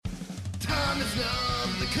sun is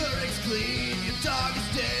numb, the Keurig's clean. Your dog is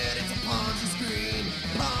dead, it's a Ponzi screen.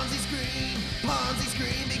 Ponzi screen, Ponzi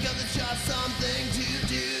screen, because it's just something to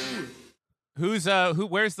do. Where's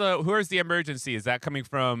the emergency? Is that coming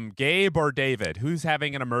from Gabe or David? Who's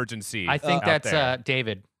having an emergency? I think out that's there?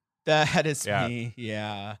 David. That is Yeah. me.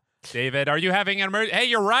 Yeah. David, are you having an emergency? Hey,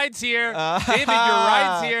 your ride's here. David, your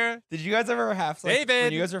ride's here. Did you guys ever have like, David.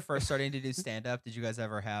 when you guys were first starting to do stand up? Did you guys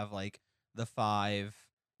ever have like the 5?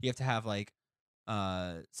 You have to have like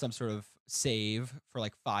some sort of save for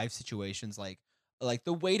like 5 situations, like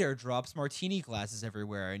the waiter drops martini glasses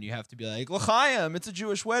everywhere, and you have to be like, "L'chaim, it's a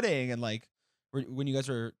Jewish wedding," and like when you guys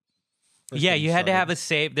were. First Yeah, getting you had to started. have a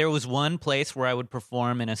save. There was one place where I would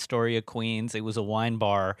perform in Astoria, Queens. It was a wine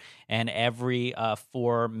bar, and every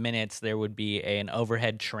 4 minutes there would be an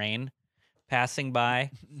overhead train passing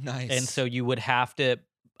by, Nice. and so you would have to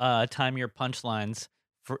time your punchlines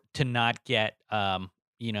to not get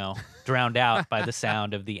drowned out by the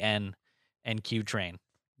sound of the N and Q train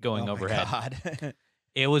going overhead. God.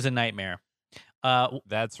 It was a nightmare.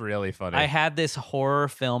 That's really funny. I had this horror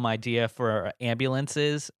film idea for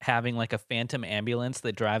ambulances, having like a phantom ambulance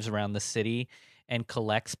that drives around the city and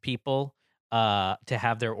collects people to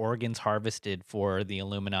have their organs harvested for the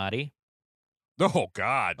Illuminati. Oh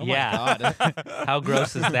God. Oh Yeah. my God. How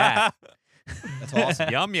gross is that? That's awesome.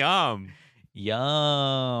 Yum yum.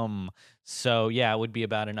 Yum. So yeah, it would be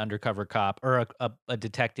about an undercover cop or a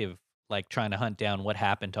detective like trying to hunt down what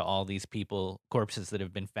happened to all these corpses that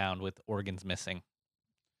have been found with organs missing.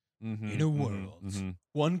 Mm-hmm, In a world,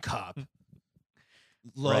 one cop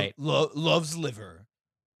Right. loves liver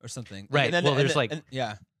or something. Right. Well, there's like-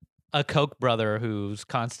 yeah. A Koch brother who's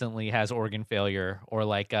constantly has organ failure, or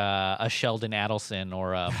like a Sheldon Adelson,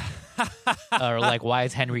 or or like why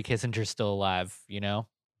is Henry Kissinger still alive? You know,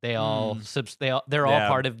 they're all Yeah.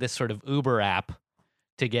 part of this sort of Uber app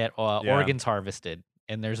to get organs harvested,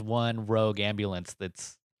 and there's one rogue ambulance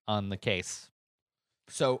that's on the case.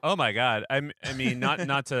 So Oh my God. I mean, not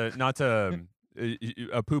to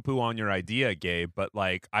poo poo on your idea, Gabe, but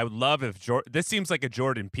like I would love if this seems like a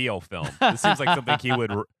Jordan Peele film. This seems like something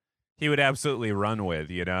he would absolutely run with.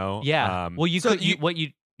 You know? Yeah. Well,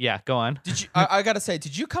 go on. did you? I gotta say,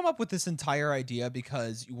 did you come up with this entire idea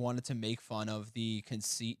because you wanted to make fun of the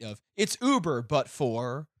conceit of it's Uber but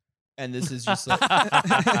for, and this is just like.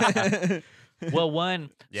 Well,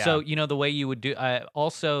 Yeah. so the way you would do.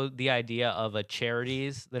 Also, the idea of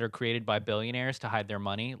charities that are created by billionaires to hide their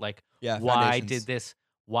money. Like, Yeah, why foundations. did this?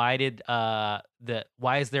 Why did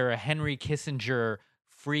why is there a Henry Kissinger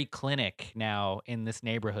free clinic now in this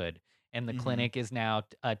neighborhood? And the Mhm. clinic is now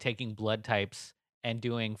taking blood types and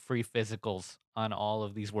doing free physicals on all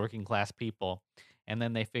of these working class people. And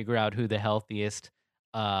then they figure out who the healthiest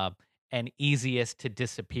and easiest to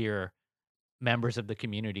disappear members of the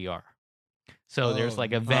community are. So there's Oh,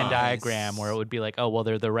 like a Venn nice. diagram where it would be like, oh, well,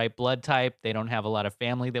 they're the right blood type. They don't have a lot of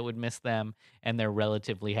family that would miss them, and they're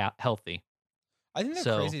relatively healthy. I think the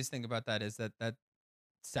So- craziest thing about that is that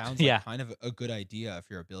sounds Yeah. like kind of a good idea if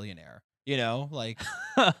you're a billionaire. You know, like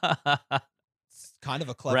it's kind of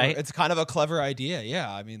a clever. Right? It's kind of a clever idea.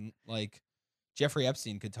 Yeah, I mean, like Jeffrey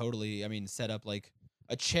Epstein could totally, set up like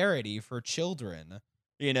a charity for children.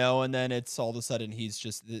 You know, and then it's all of a sudden this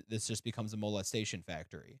just becomes a molestation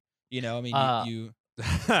factory. You know, I mean, you Do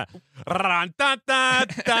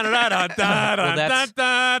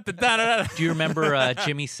you remember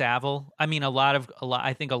Jimmy Savile? I mean,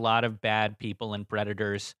 I think a lot of bad people and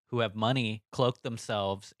predators who have money cloak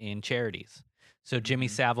themselves in charities. So Jimmy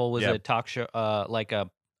Mhm. Savile was Yep. a talk show, like a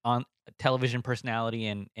on television personality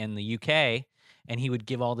in the UK, and he would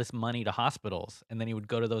give all this money to hospitals, and then he would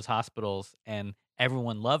go to those hospitals, and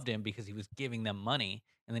everyone loved him because he was giving them money,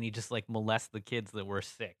 and then he just like molest the kids that were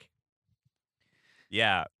sick.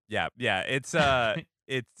 Yeah. It's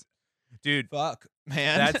dude. fuck,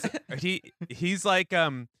 man. That's he's like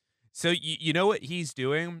so you know what he's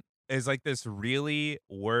doing is like this really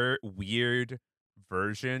weird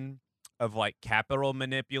version of like capital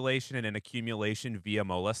manipulation and an accumulation via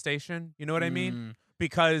molestation. You know what I mean?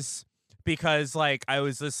 Because like I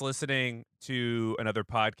was just listening to another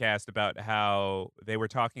podcast about how they were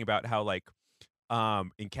talking about how like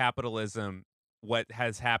in capitalism what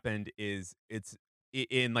has happened is it's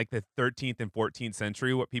in like the 13th and 14th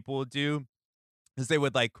century what people would do is they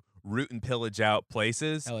would like root and pillage out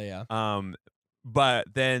places. Hell yeah. But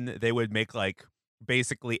then they would make like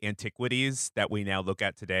basically antiquities that we now look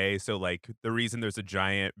at today. So like the reason there's a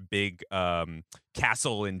giant big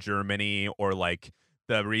castle in Germany, or like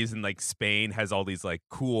the reason like Spain has all these like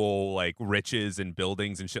cool like riches and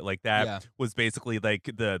buildings and shit like that Yeah. was basically like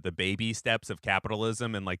the baby steps of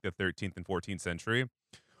capitalism in like the 13th and 14th century.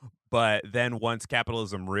 But then once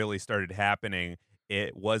capitalism really started happening,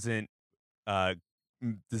 it wasn't uh,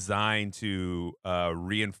 designed to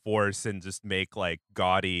reinforce and just make like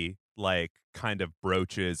gaudy, like kind of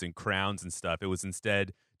brooches and crowns and stuff. It was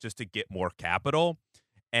instead just to get more capital.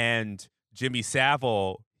 And Jimmy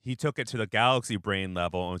Savile, he took it to the galaxy brain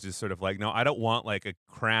level and was just sort of like, no, I don't want like a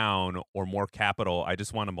crown or more capital. I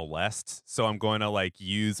just want to molest. So I'm going to like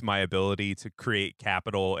use my ability to create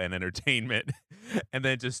capital and entertainment and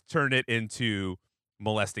then just turn it into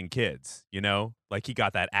molesting kids, you know? Like he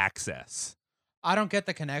got that access. I don't get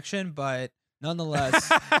the connection, but nonetheless,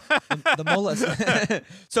 the molest.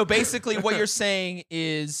 So basically, what you're saying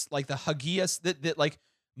is like the Hagia, that like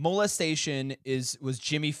molestation was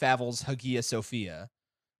Jimmy Fallon's Hagia Sophia,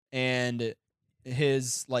 and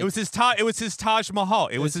his like it was his Taj Mahal.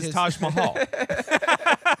 It was his Taj Mahal.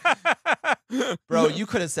 Bro, you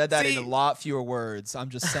could have said that See? in a lot fewer words. I'm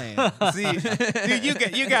just saying. See, dude, you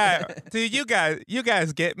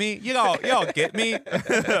guys get me. Y'all get me.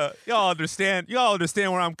 y'all understand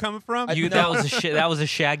where I'm coming from. That was a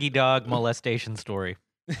Shaggy Dog molestation story.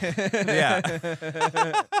 Yeah.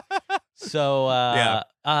 So, Yeah.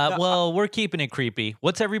 well, we're keeping it creepy.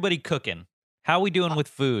 What's everybody cooking? How are we doing with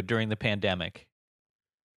food during the pandemic?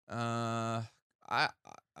 I'm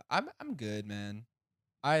good, man.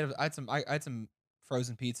 I had some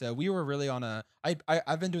frozen pizza. We were really on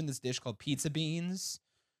I've been doing this dish called pizza beans,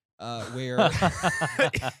 where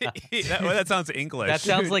that sounds English. That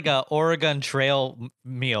sounds like a Oregon Trail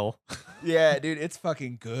meal. yeah, dude, it's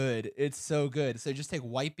fucking good. It's so good. So just take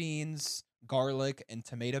white beans, garlic, and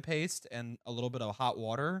tomato paste, and a little bit of hot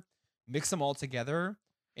water. Mix them all together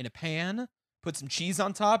in a pan. Put some cheese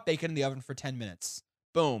on top. Bake it in the oven for 10 minutes.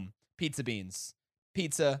 Boom. Pizza beans.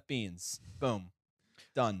 Pizza beans. Boom.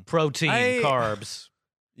 Done. Protein, carbs.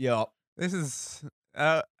 Yup. This is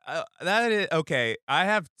that is okay. I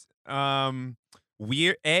have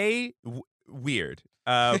weird.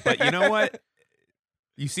 But you know what?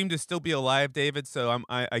 You seem to still be alive, David. So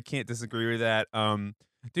I can't disagree with that.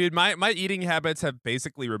 Dude, my eating habits have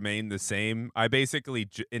basically remained the same. I basically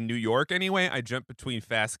in New York anyway. I jump between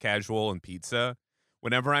fast casual and pizza.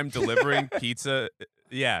 Whenever I'm delivering pizza.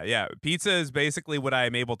 Yeah. Pizza is basically what I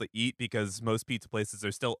am able to eat because most pizza places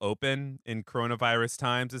are still open in coronavirus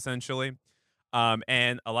times, essentially.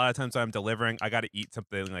 And a lot of times when I'm delivering, I got to eat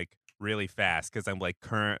something like really fast because I'm like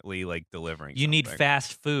currently like delivering. You need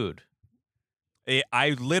fast food. I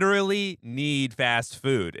literally need fast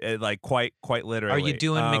food, like quite literally. Are you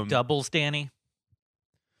doing McDoubles, Danny?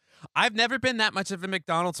 I've never been that much of a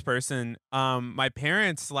McDonald's person. My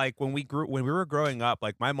parents, like when we were growing up,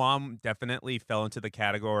 like my mom definitely fell into the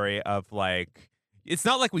category of like, it's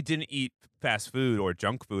not like we didn't eat fast food or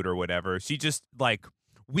junk food or whatever. She just like,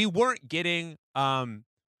 we weren't getting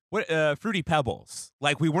Fruity Pebbles.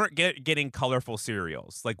 Like we weren't getting colorful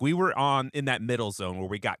cereals. Like we were in that middle zone where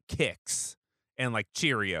we got Kix and like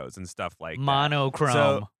Cheerios and stuff like monochrome.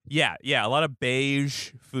 So, yeah, a lot of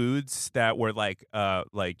beige foods that were like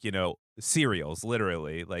cereals,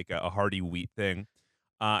 literally like a hearty wheat thing,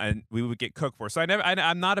 and we would get cooked for. So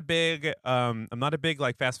I'm not a big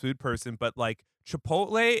like fast food person, but like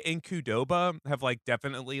Chipotle and Qdoba have like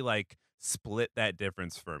definitely like split that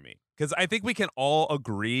difference for me because I think we can all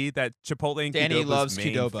agree that Chipotle and Danny Qdoba's loves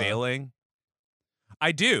main Qdoba. failing.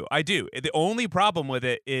 I do. The only problem with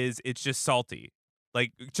it is it's just salty.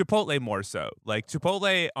 Like Chipotle more so. Like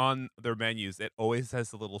Chipotle on their menus, it always has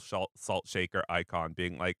the little salt shaker icon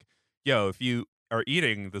being like, yo, if you are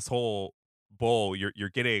eating this whole bowl, you're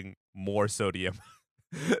getting more sodium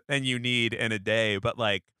than you need in a day. But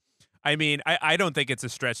like, I mean, I don't think it's a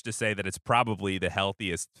stretch to say that it's probably the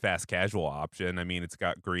healthiest fast casual option. I mean, it's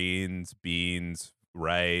got greens, beans,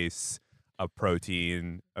 rice, a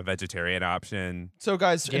protein, a vegetarian option. So,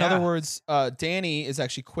 guys, in Yeah. other words, Danny is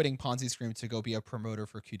actually quitting Ponzi Scream to go be a promoter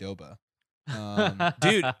for Qdoba.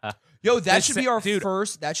 Dude, Yo, that That's- should be our dude.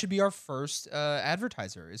 first. That should be our first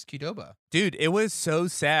advertiser. Is Qdoba? Dude, it was so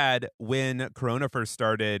sad when Corona first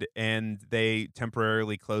started and they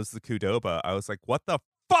temporarily closed the Qdoba. I was like, what the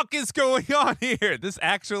fuck is going on here? This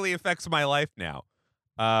actually affects my life now.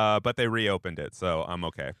 But they reopened it, so I'm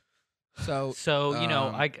okay. So, So, you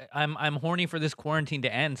know, I'm horny for this quarantine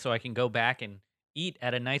to end so I can go back and eat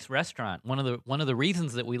at a nice restaurant. One of the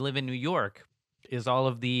reasons that we live in New York is all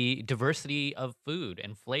of the diversity of food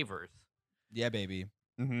and flavors. yeah, baby.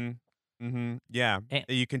 Yeah. And-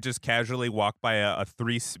 You can just casually walk by a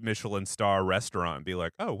 3 Michelin star restaurant and be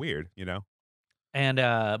like, oh, weird, you know? And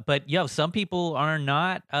but yeah, some people are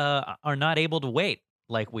not able to wait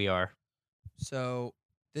like we are. So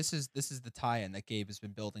this is the tie-in that Gabe has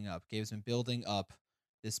been building up. Gabe's been building up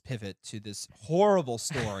this pivot to this horrible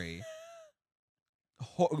story.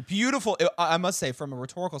 Beautiful. I must say, from a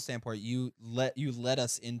rhetorical standpoint, you led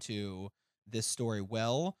us into this story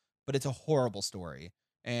well, but it's a horrible story.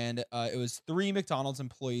 And it was 3 McDonald's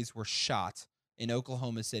employees were shot in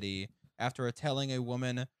Oklahoma City after telling a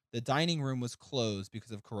woman the dining room was closed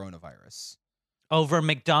because of coronavirus. Over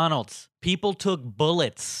McDonald's. People took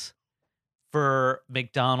bullets for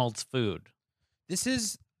McDonald's food. This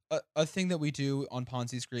is a thing that we do on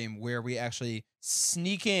Ponzi Scream where we actually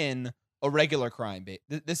sneak in a regular crime.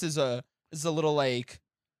 This is a little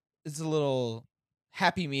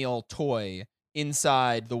Happy Meal toy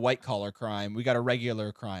inside the white collar crime. We got a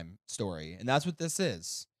regular crime story, and that's what this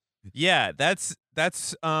is. Yeah, that's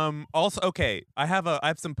also okay. I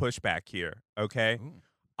have some pushback here. Okay, Ooh.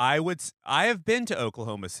 I have been to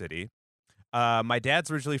Oklahoma City. My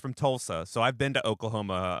dad's originally from Tulsa, so I've been to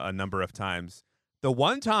Oklahoma a number of times. The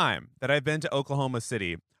one time that I've been to Oklahoma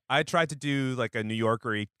City, I tried to do like a New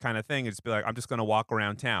Yorker-y kind of thing and just be like, I'm just going to walk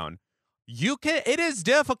around town. It is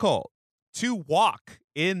difficult to walk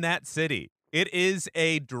in that city. It is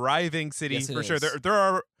a driving city Yes, it for sure. is.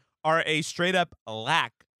 There are a straight up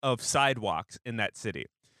lack of sidewalks in that city.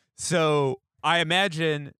 So I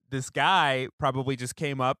imagine this guy probably just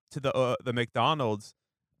came up to the McDonald's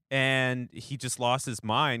and he just lost his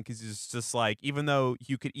mind because he's just like, even though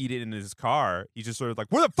you could eat it in his car, he's just sort of like,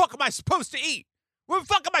 where the fuck am I supposed to eat? Where the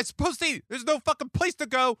fuck am I supposed to eat? There's no fucking place to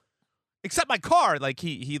go except my car. Like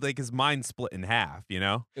he like his mind split in half, you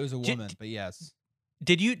know? It was a woman, but yes.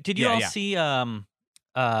 Did you all see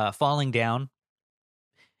Falling Down?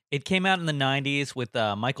 It came out in the 90s with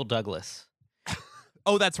Michael Douglas.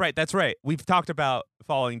 Oh, that's right. That's right. We've talked about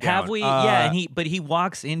Falling Down. Have we? Yeah, and he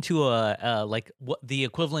walks into the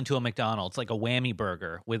equivalent to a McDonald's, like a Whammy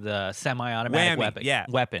burger with a semi-automatic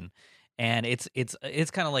weapon. And it's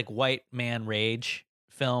kind of like white man rage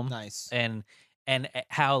film. Nice. And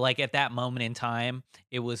how like at that moment in time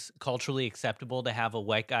it was culturally acceptable to have a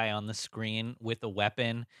white guy on the screen with a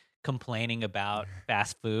weapon complaining about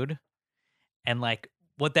fast food. And like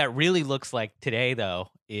what that really looks like today, though,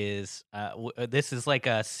 is this is like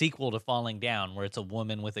a sequel to Falling Down, where it's a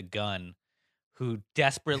woman with a gun who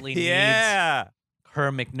desperately needs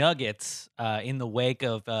her McNuggets in the wake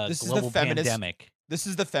of a global pandemic. This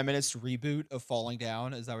is the feminist reboot of Falling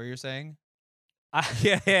Down. Is that what you're saying?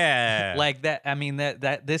 Yeah. Like that. I mean,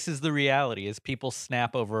 that this is the reality: is people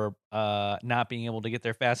snap over not being able to get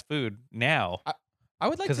their fast food now. I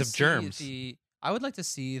would like to because of germs. I would like to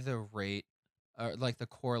see the rate, like the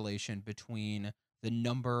correlation between the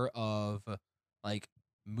number of like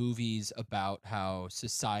movies about how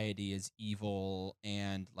society is evil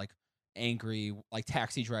and like angry, like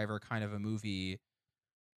Taxi Driver kind of a movie,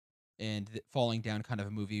 and Falling Down kind of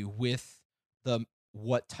a movie, with the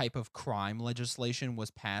what type of crime legislation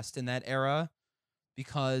was passed in that era,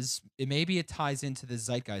 because maybe it ties into the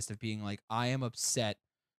zeitgeist of being like, I am upset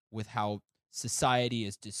with how society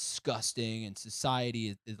is disgusting and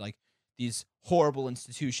society is like these horrible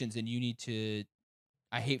institutions, and you need to,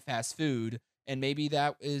 I hate fast food, and maybe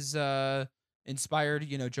that is inspired,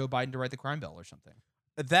 Joe Biden to write the crime bill or something.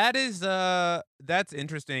 That's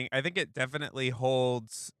interesting. I think it definitely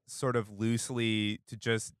holds sort of loosely to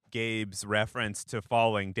just Gabe's reference to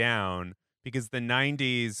Falling Down, because the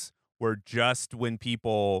 90s were just when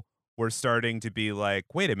people were starting to be like,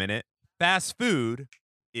 wait a minute, fast food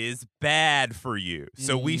is bad for you.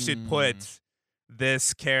 So we should put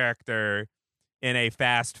this character in a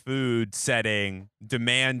fast food setting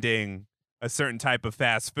demanding a certain type of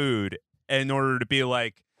fast food in order to be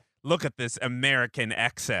like, look at this American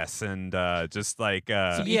excess and just like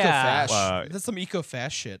that's some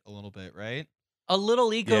eco-fast shit a little bit, right? A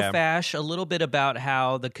little eco-fash, a little bit about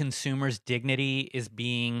how the consumer's dignity is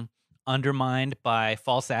being undermined by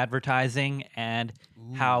false advertising, and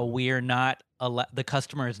how we're not the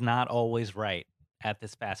customer is not always right at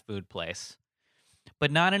this fast food place,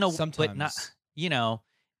 but not in a sometimes, but not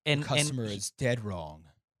and the customer is dead wrong.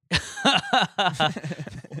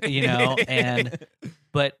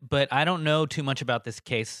 But I don't know too much about this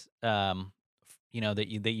case, that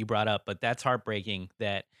you brought up. But that's heartbreaking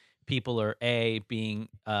that people are A, being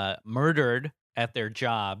murdered at their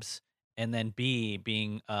jobs, and then B,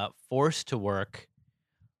 being forced to work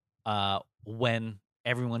when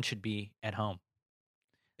everyone should be at home.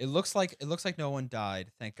 It looks like no one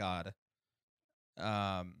died, thank God.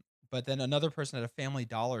 But then another person at a Family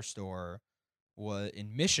Dollar store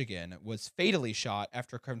in Michigan was fatally shot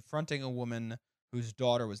after confronting a woman whose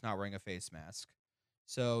daughter was not wearing a face mask.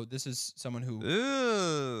 So this is someone who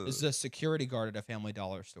this is a security guard at a Family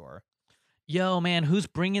Dollar store. Yo, man, who's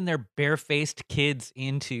bringing their barefaced kids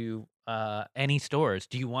into any stores.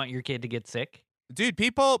 Do you want your kid to get sick? Dude,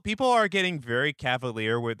 people are getting very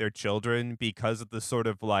cavalier with their children because of the sort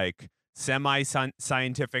of like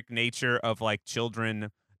semi-scientific nature of like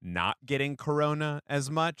children not getting corona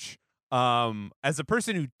as much. As a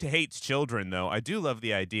person who hates children, though, I do love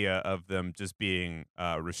the idea of them just being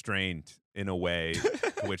restrained in a way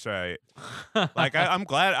to which I like. I'm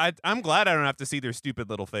glad. I'm glad I don't have to see their stupid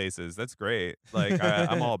little faces. That's great. Like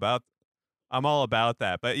I'm all about. I'm all about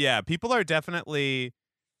that. But yeah, people are definitely.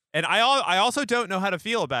 And I also don't know how to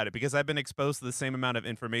feel about it because I've been exposed to the same amount of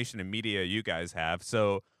information and media you guys have.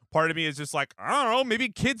 So part of me is just like, I don't know, maybe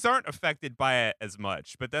kids aren't affected by it as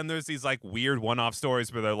much. But then there's these like weird one-off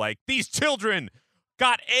stories where they're like, these children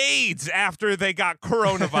got AIDS after they got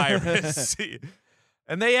coronavirus.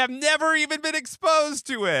 And they have never even been exposed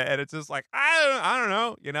to it. And it's just like, I don't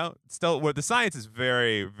know, you know, still where the science is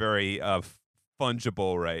very, very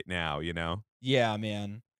fungible right now, you know? Yeah,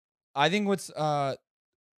 man. I think what's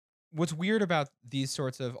weird about these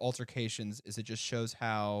sorts of altercations is it just shows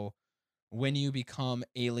how when you become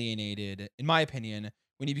alienated, in my opinion,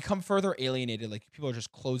 when you become further alienated, like people are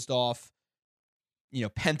just closed off, you know,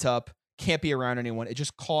 pent up, can't be around anyone, it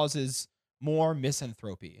just causes more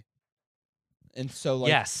misanthropy. And so like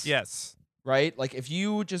Yes. right? Like if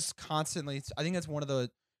you just constantly, I think that's one of the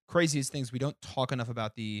craziest things we don't talk enough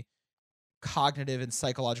about, the cognitive and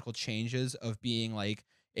psychological changes of being like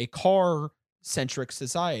a car centric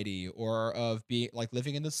society or of being like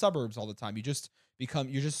living in the suburbs all the time. You're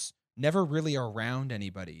just never really around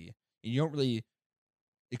anybody. And you don't really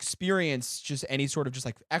experience just any sort of just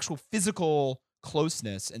like actual physical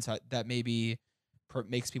closeness. And so that maybe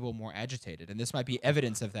makes people more agitated. And this might be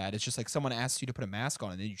evidence of that. It's just like someone asks you to put a mask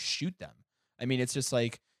on and then you shoot them. I mean, it's just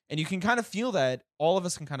like, and you can kind of feel that, all of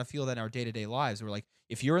us can kind of feel that in our day-to-day lives. We're like,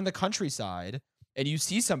 if you're in the countryside and you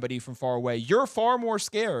see somebody from far away, you're far more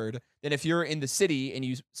scared than if you're in the city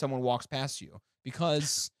and someone walks past you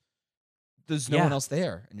because there's no one else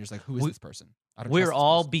there. And you're just like, who is this person? I don't trust We're this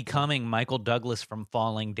all person. becoming Michael Douglas from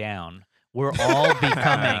Falling Down. We're all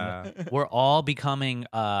becoming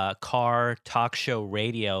car talk show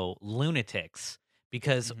radio lunatics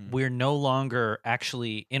because we're no longer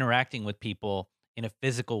actually interacting with people in a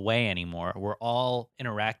physical way anymore. We're all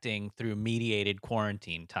interacting through mediated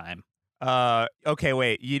quarantine time. Okay,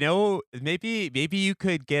 wait. You know, maybe you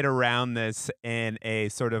could get around this in a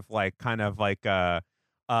sort of like kind of like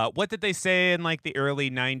what did they say in like the early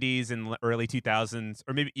 90s and early 2000s,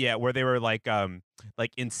 or maybe where they were like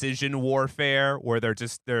incision warfare, where they're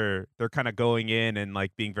kind of going in and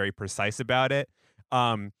like being very precise about it.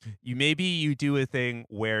 You do a thing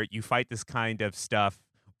where you fight this kind of stuff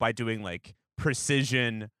by doing like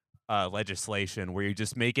precision legislation, where you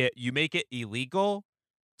make it illegal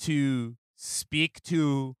to speak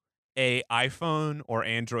to a iPhone or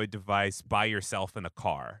Android device by yourself in a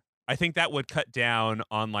car. I think that would cut down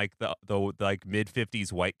on like the like mid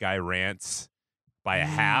 50s white guy rants by a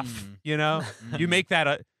half, you know? You make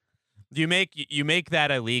that you make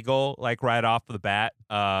that illegal like right off the bat.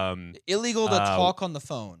 Illegal to talk on the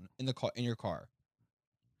phone in your car.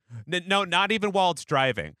 No, not even while it's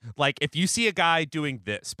driving. Like if you see a guy doing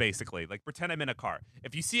this, basically, like pretend I'm in a car.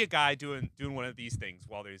 If you see a guy doing one of these things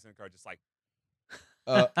while they're in the car, just like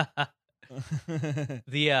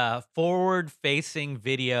the forward-facing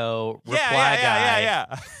video reply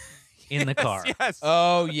guy in the car. Yes.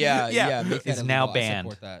 Oh yeah. Make that It's now illegal. banned. I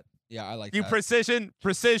support that. Yeah, I like you that.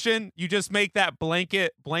 precision. You just make that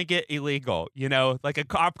blanket illegal. You know, like a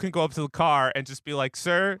cop can go up to the car and just be like,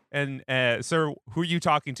 "Sir, and sir, who are you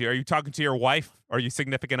talking to? Are you talking to your wife? Are you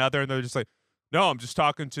significant other?" And they're just like, "No, I'm just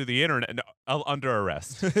talking to the internet." No, under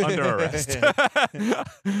arrest. Under arrest.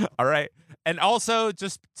 All right. And also,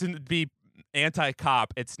 just to be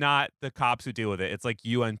anti-cop, it's not the cops who deal with it. It's like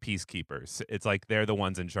UN peacekeepers. It's like they're the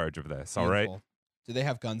ones in charge of this. All right. Beautiful. Do they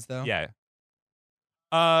have guns though? Yeah.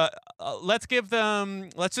 Let's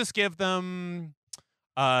just give them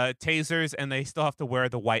tasers, and they still have to wear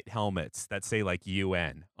the white helmets that say like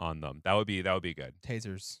UN on them. That would be good.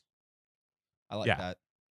 Tasers. I like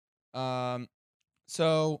that.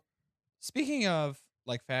 So speaking of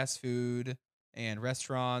like fast food and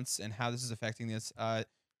restaurants and how this is affecting this,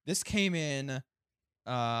 this came in.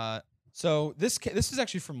 So this is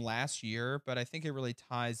actually from last year, but I think it really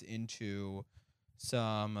ties into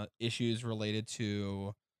some issues related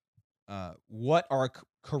to what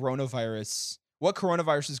coronavirus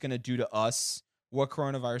is going to do to us, what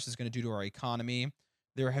coronavirus is going to do to our economy.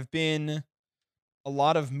 There have been a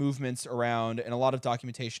lot of movements around and a lot of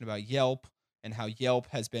documentation about Yelp and how Yelp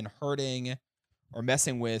has been hurting or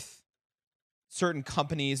messing with certain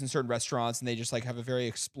companies and certain restaurants, and they just like have a very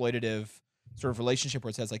exploitative sort of relationship where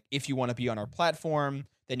it says like, if you want to be on our platform,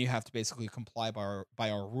 then you have to basically comply by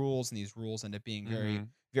our rules, and these rules end up being very,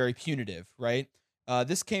 very punitive, right?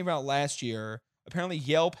 This came out last year. Apparently,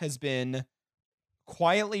 Yelp has been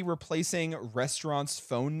quietly replacing restaurants'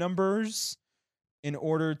 phone numbers in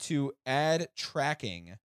order to add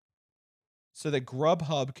tracking so that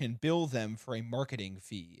Grubhub can bill them for a marketing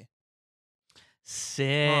fee.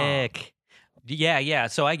 Sick. Yeah.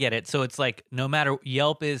 So I get it. So it's like no matter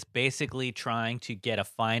Yelp is basically trying to get a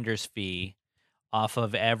finder's fee off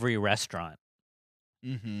of every restaurant,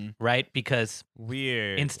 Mm-hmm. right? Because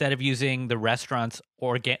Weird. instead of using the restaurant's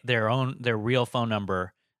their real phone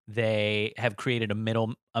number, they have created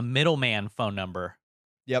a middleman phone number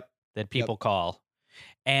Yep. that people call.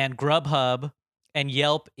 And Grubhub and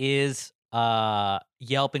Yelp is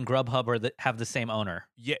Yelp and Grubhub have the same owner.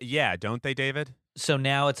 Yeah, don't they, David? So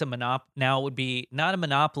now it's now it would be not a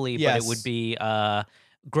monopoly, but it would Yes. be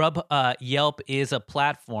Yelp is a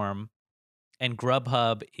platform and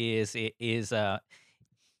Grubhub is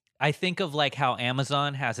I think of like how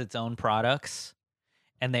Amazon has its own products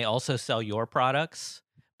and they also sell your products,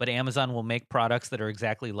 but Amazon will make products that are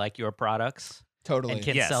exactly like your products Totally. and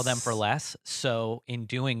can sell them for Yes. less. So in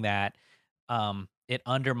doing that, it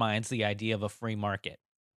undermines the idea of a free market.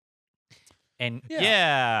 And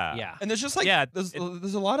Yeah. And there's just like Yeah, there's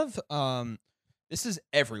a lot of this is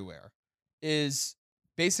everywhere, is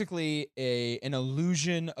basically an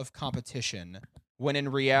illusion of competition when in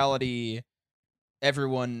reality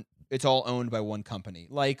it's all owned by one company.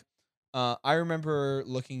 Like I remember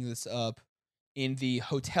looking this up in the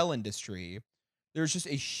hotel industry. There's just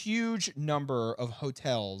a huge number of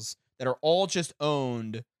hotels that are all just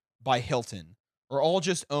owned by Hilton or all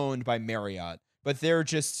just owned by Marriott, but they're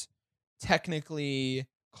just technically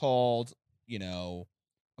called, a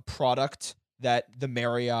product that the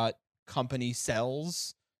Marriott company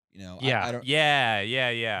sells. I don't.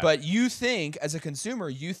 Yeah. But you think, as a consumer,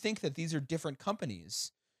 you think that these are different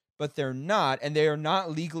companies, but they're not, and they are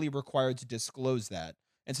not legally required to disclose that.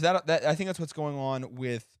 And so that I think that's what's going on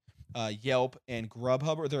with Yelp and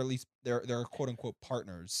Grubhub, or they're quote unquote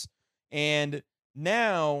partners. And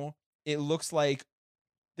now it looks like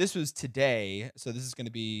this was today, so this is going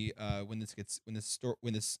to be when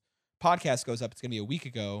this podcast goes up, it's going to be a week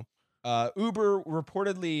ago. Uber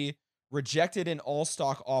reportedly rejected an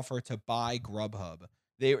all-stock offer to buy Grubhub.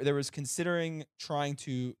 They was considering trying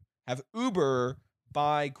to have Uber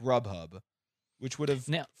buy Grubhub, which would have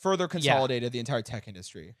further consolidated the entire tech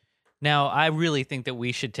industry. Now, I really think that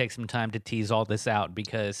we should take some time to tease all this out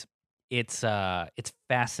because it's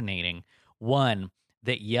fascinating. One,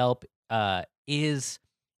 that Yelp is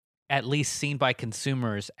at least seen by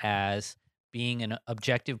consumers as being an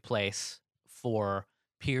objective place for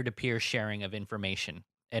peer-to-peer sharing of information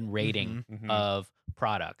and rating of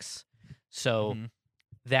products. So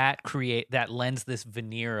that lends this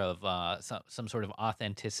veneer of some sort of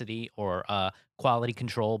authenticity or quality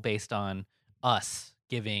control based on us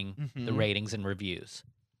giving the ratings and reviews.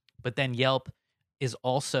 But then Yelp is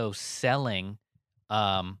also selling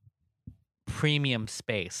premium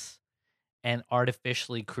space and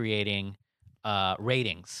artificially creating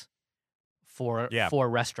ratings for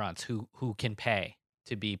restaurants who can pay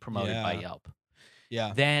to be promoted by Yelp.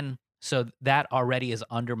 Yeah. Then so that already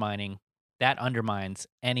undermines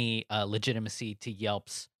any legitimacy to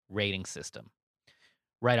Yelp's rating system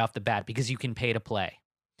right off the bat because you can pay to play.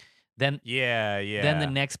 Then the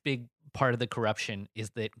next big part of the corruption is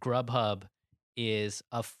that Grubhub is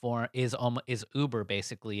is Uber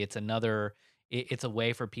basically. It's it's a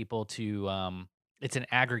way for people to it's an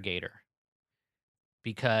aggregator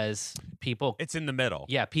because people It's in the middle.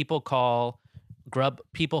 Yeah, people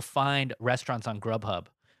find restaurants on Grubhub.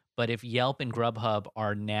 But if Yelp and Grubhub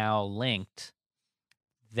are now linked,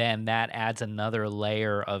 then that adds another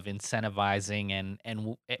layer of incentivizing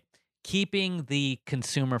and keeping the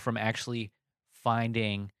consumer from actually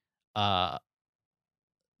finding the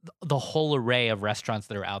whole array of restaurants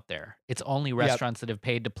that are out there. It's only restaurants that have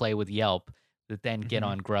paid to play with Yelp that then get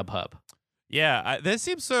on Grubhub. Yeah, this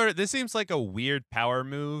seems like a weird power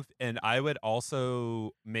move, and I would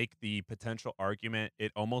also make the potential argument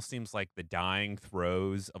it almost seems like the dying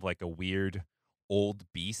throes of like a weird old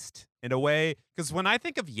beast in a way. Because when I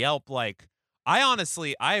think of Yelp, like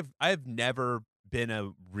I've never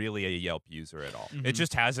been really a Yelp user at all. It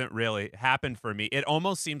just hasn't really happened for me. It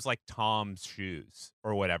almost seems like Tom's Shoes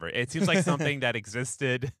or whatever. It seems like something that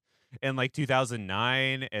existed in like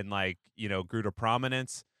 2009 and like grew to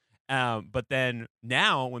prominence. But then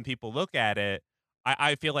now when people look at it,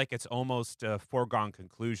 I feel like it's almost a foregone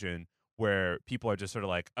conclusion where people are just sort of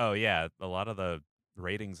like, oh yeah, a lot of the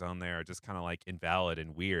ratings on there are just kind of like invalid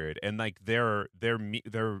and weird. And like they're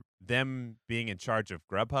them being in charge of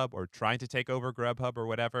Grubhub or trying to take over Grubhub or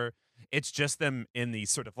whatever. It's just them in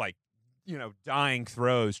these sort of like, dying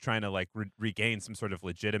throes trying to like regain some sort of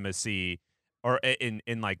legitimacy or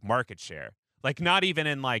in like market share. Like not even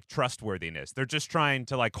in like trustworthiness. They're just trying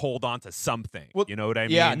to like hold on to something. Well, you know what I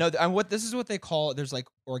yeah, mean? no, and this is what they call, there's like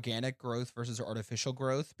organic growth versus artificial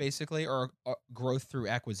growth, basically, or growth through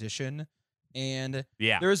acquisition. And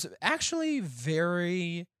Yeah. there's actually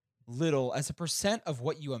very little, as a percent of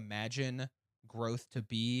what you imagine growth to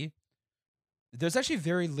be, there's actually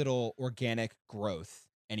very little organic growth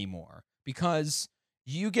anymore, because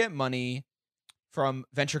you get money from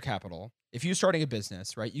venture capital. If you're starting a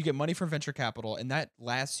business, right, you get money from venture capital, and that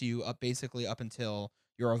lasts you basically up until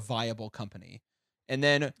you're a viable company. And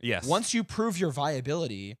then Yes. once you prove your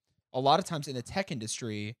viability, a lot of times in the tech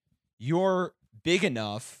industry, you're big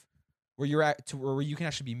enough where you're at to where you can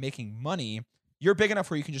actually be making money. You're big enough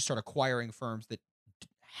where you can just start acquiring firms that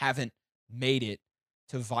haven't made it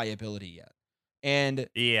to viability yet. And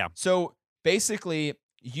Yeah. so basically,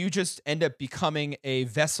 you just end up becoming a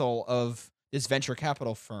vessel of this venture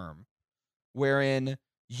capital firm, wherein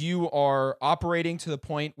you are operating to the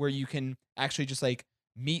point where you can actually just like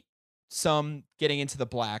meet some getting into the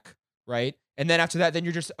black, right? And then after that, then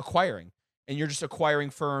you're just acquiring, and you're just acquiring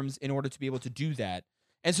firms in order to be able to do that.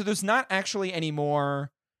 And so there's not actually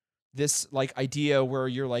anymore this like idea where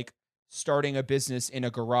you're like starting a business in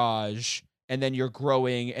a garage, and then you're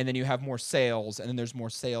growing, and then you have more sales, and then there's more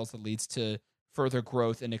sales that leads to further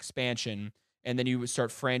growth and expansion, and then you start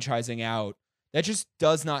franchising out. That just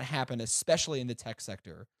does not happen, especially in the tech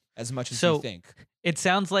sector, as much as you think. It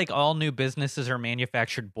sounds like all new businesses are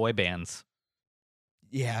manufactured boy bands.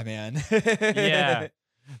 Yeah, man. Yeah.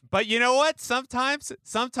 But you know what? Sometimes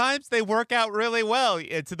they work out really well,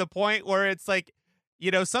 to the point where it's like,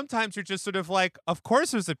 sometimes you're just sort of like, of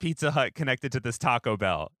course there's a Pizza Hut connected to this Taco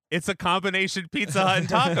Bell. It's a combination Pizza Hut and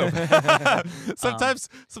Taco Bell.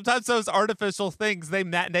 sometimes those artificial things, they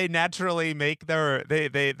naturally make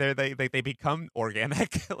they become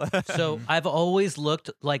organic. So I've always looked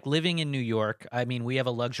like, living in New York. I mean, we have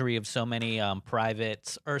a luxury of so many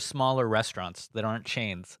private or smaller restaurants that aren't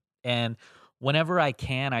chains. And whenever I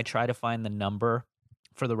can, I try to find the number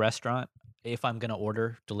for the restaurant. If I'm going to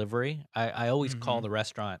order delivery, I always call the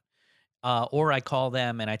restaurant, or I call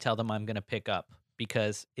them and I tell them I'm going to pick up,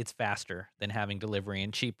 because it's faster than having delivery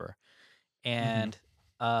and cheaper. And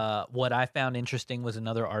what I found interesting was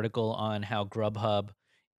another article on how Grubhub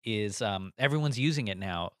is everyone's using it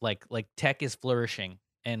now. Like tech is flourishing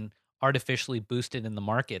and artificially boosted in the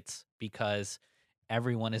markets because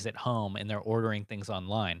everyone is at home and they're ordering things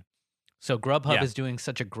online. So Grubhub is doing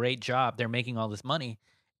such a great job. They're making all this money.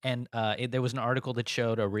 And there was an article that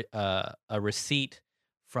showed a receipt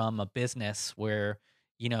from a business where,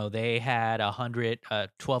 they had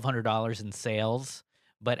 $1,200 in sales,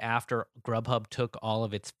 but after Grubhub took all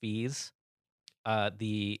of its fees,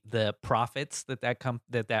 the profits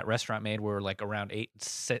that restaurant made were like around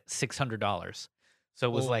 $600. So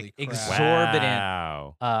it was Holy like crap. exorbitant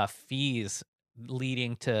Wow. fees,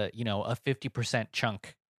 leading to a 50%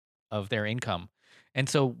 chunk of their income. And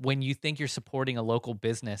so when you think you're supporting a local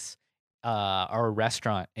business or a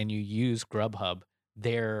restaurant and you use Grubhub,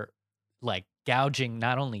 they're like gouging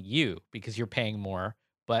not only you because you're paying more,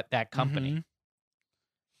 but that company.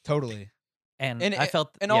 Totally. And And I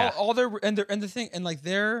felt all their and the thing, and like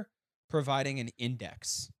they're providing an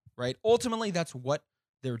index, right? Ultimately, that's what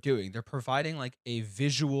they're doing. They're providing like a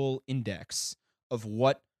visual index of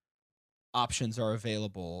what options are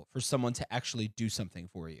available for someone to actually do something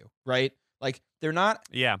for you, right? Like they're not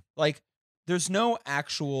like there's no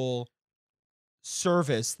actual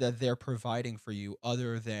service that they're providing for you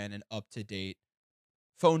other than an up-to-date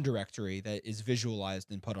phone directory that is visualized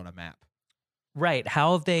and put on a map. Right.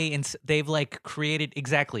 How have they've like created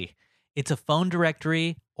exactly. It's a phone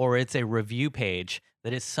directory or it's a review page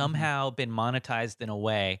that has somehow been monetized in a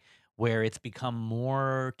way where it's become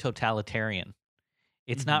more totalitarian.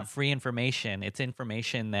 It's not free information. It's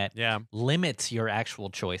information that limits your actual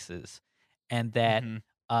choices, and that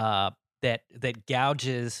that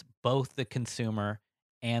gouges both the consumer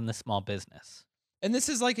and the small business. And this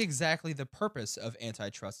is like exactly the purpose of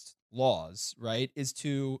antitrust laws, right? Is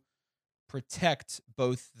to protect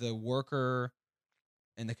both the worker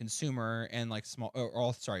and the consumer, and like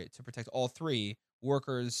to protect all three: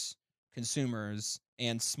 workers, consumers,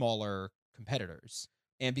 and smaller competitors.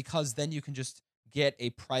 And because then you can just get a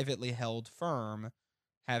privately held firm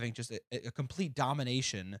having just a complete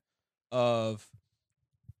domination of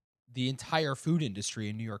the entire food industry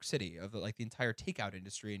in New York City, of like the entire takeout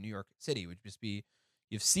industry in New York City would just be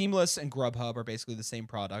You have Seamless and Grubhub are basically the same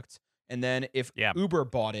product. And then if Yeah. Uber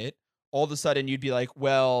bought it, all of a sudden you'd be like,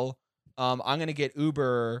 well, I'm going to get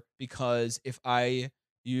Uber because if I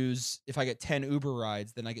get 10 Uber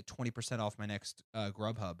rides, then I get 20% off my next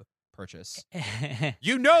Grubhub purchase.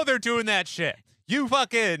 You know they're doing that shit. You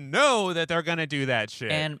fucking know that they're gonna do that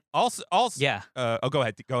shit. And also, yeah. Go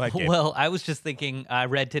ahead, Gabe. Well, I was just thinking, I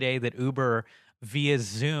read today that Uber via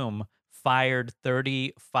Zoom fired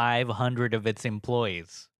 3,500 of its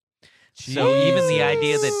employees. So even the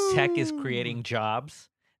idea that tech is creating jobs,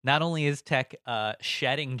 not only is tech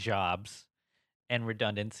shedding jobs and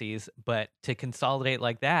redundancies, but to consolidate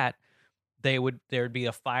like that, there'd be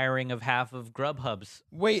a firing of half of Grubhub's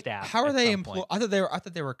staff. How are at they some point. I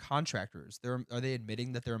thought they were contractors. Are they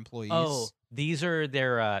admitting that they're employees? Oh, these are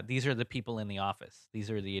the people in the office. These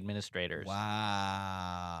are the administrators.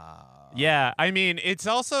 Wow. Yeah, I mean, it's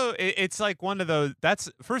also it's like one of those.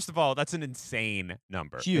 First of all, that's an insane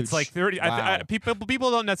number. Huge. It's like 30. Wow. People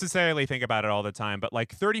don't necessarily think about it all the time, but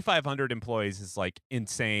like 3,500 employees is like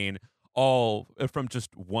insane. All from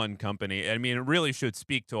just one company. I mean, it really should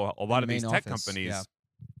speak to a lot of these tech companies.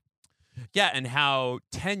 Yeah, and how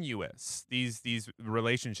tenuous these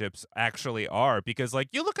relationships actually are. Because like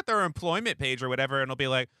you look at their employment page or whatever, and it'll be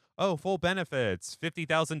like, oh, full benefits,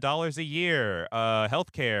 $50,000 a year,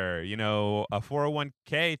 healthcare, a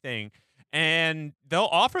 401k thing. And they'll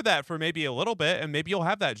offer that for maybe a little bit, and maybe you'll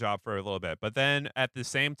have that job for a little bit. But then at the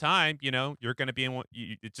same time, you're going to be in one.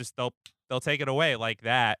 They'll take it away like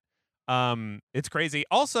that. It's crazy.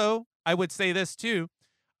 Also, I would say this too.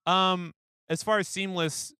 As far as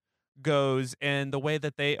Seamless goes and the way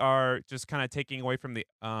that they are just kind of taking away from the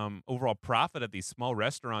overall profit of these small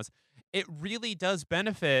restaurants, it really does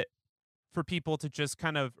benefit for people to just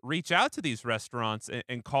kind of reach out to these restaurants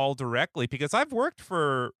and call directly, because I've worked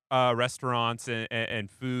for restaurants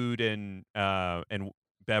and food and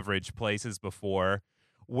beverage places before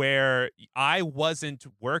where I wasn't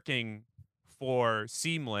working for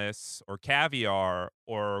Seamless or Caviar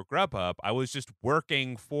or Grubhub. I was just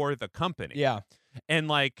working for the company. Yeah. And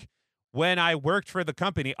like when I worked for the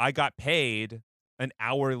company, I got paid an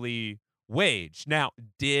hourly wage. Now,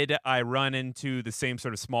 did I run into the same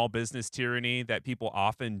sort of small business tyranny that people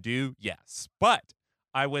often do? Yes. But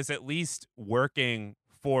I was at least working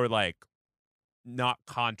for like not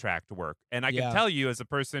contract work. And I can tell you, as a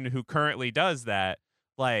person who currently does that,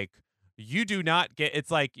 like, you do not get,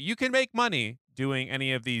 it's like you can make money doing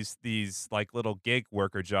any of these like little gig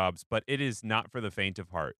worker jobs, but it is not for the faint of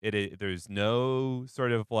heart. There's no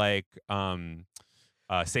sort of like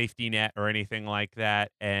safety net or anything like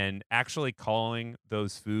that. And actually calling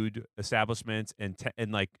those food establishments and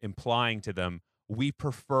like implying to them, we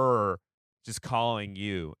prefer just calling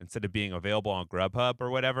you instead of being available on Grubhub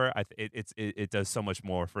or whatever. It does so much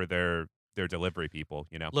more for their delivery people,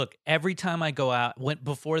 Look, every time I go out,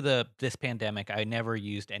 before this pandemic, I never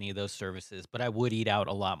used any of those services, but I would eat out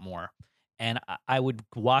a lot more. And I would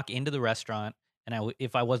walk into the restaurant, and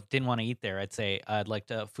if I didn't want to eat there, I'd say I'd like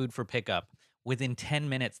food for pickup. Within 10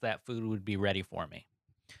 minutes, that food would be ready for me.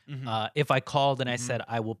 Mm-hmm. If I called and I said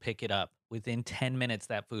I will pick it up, within 10 minutes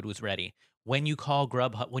that food was ready. When you call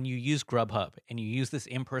Grubhub, when you use Grubhub and you use this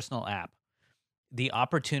impersonal app, the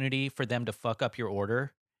opportunity for them to fuck up your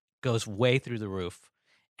order goes way through the roof.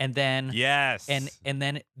 And then and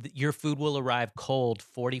then your food will arrive cold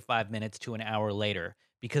 45 minutes to an hour later,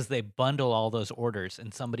 because they bundle all those orders,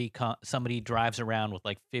 and somebody drives around with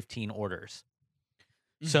like 15 orders.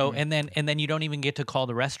 Mm-hmm. So and then you don't even get to call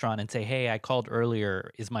the restaurant and say, "Hey, I called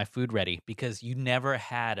earlier, is my food ready?" Because you never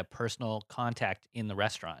had a personal contact in the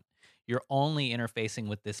restaurant. You're only interfacing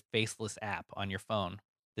with this faceless app on your phone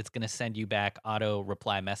that's going to send you back auto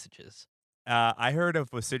reply messages. I heard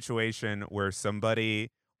of a situation where somebody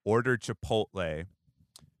ordered Chipotle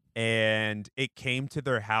and it came to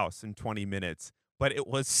their house in 20 minutes, but it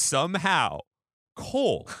was somehow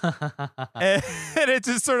cold. and it's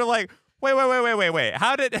just sort of like, wait.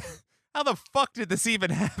 How the fuck did this even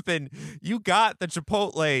happen? You got the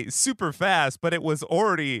Chipotle super fast, but it was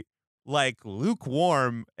already like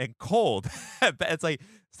lukewarm and cold. It's like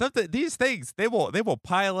these things, they will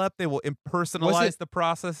pile up. They will impersonalize the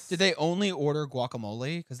process. Did they only order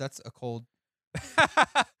guacamole? Because that's a cold.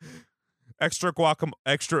 Extra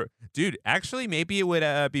dude. Actually, maybe it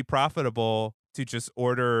would be profitable to just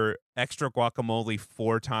order extra guacamole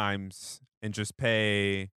 4 times and just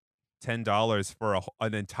pay $10 for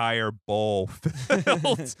an entire bowl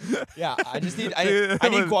filled. Yeah, I need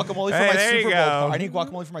guacamole for my Super Bowl. I need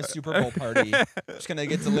guacamole for my Super Bowl party. I'm just gonna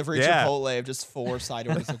get delivery Chipotle of just 4 side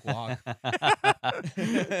orders of guac.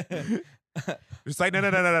 Just like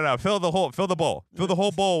no. Fill the bowl. Fill the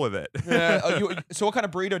whole bowl with it. So what kind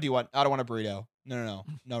of burrito do you want? I don't want a burrito. No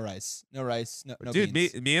rice. No Dude,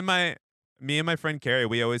 beans. me and my friend Carrie,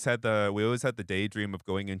 we always had the daydream of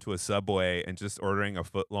going into a Subway and just ordering a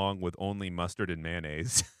foot long with only mustard and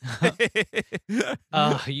mayonnaise.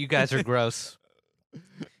 Oh, you guys are gross.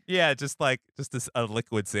 Yeah, just a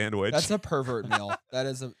liquid sandwich. That's a pervert meal. That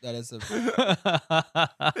is a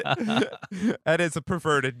That is a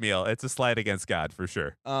perverted meal. It's a slight against God for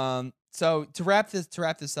sure. So to wrap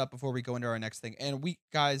this up before we go into our next thing, and we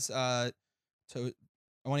guys, I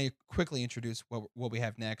want to quickly introduce what we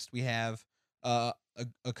have next. We have a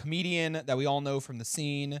comedian that we all know from the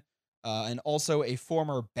scene, and also a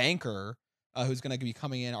former banker who's going to be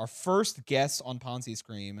coming in. Our first guest on Ponzi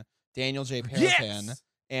Scream, Daniel J. Perafan. Yes!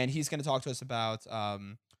 And he's going to talk to us about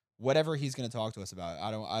whatever he's going to talk to us about.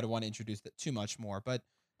 I don't want to introduce that too much more, but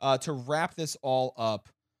to wrap this all up,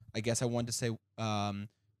 I guess I wanted to say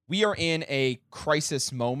we are in a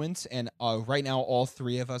crisis moment, and right now all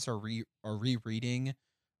three of us are rereading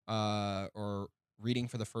or reading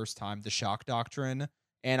for the first time the Shock Doctrine,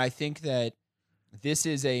 and I think that this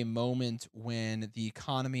is a moment when the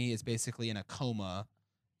economy is basically in a coma,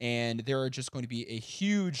 and there are just going to be a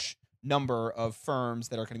huge number of firms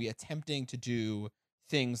that are going to be attempting to do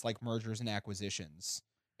things like mergers and acquisitions.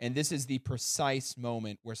 And this is the precise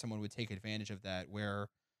moment where someone would take advantage of that, where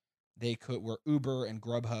Uber and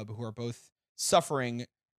Grubhub, who are both suffering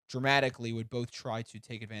dramatically, would both try to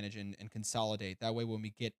take advantage and consolidate. That way, when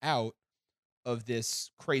we get out of this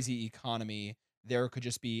crazy economy, there could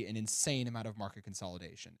just be an insane amount of market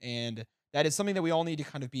consolidation. And that is something that we all need to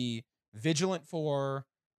kind of be vigilant for,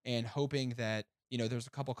 and hoping that, there's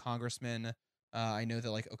a couple congressmen. I know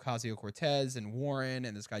that like Ocasio-Cortez and Warren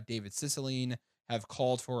and this guy David Cicilline have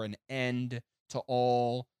called for an end to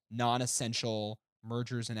all non-essential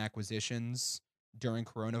mergers and acquisitions during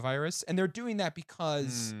coronavirus. And they're doing that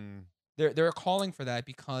because they're calling for that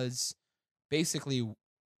because basically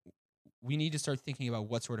we need to start thinking about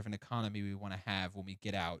what sort of an economy we want to have when we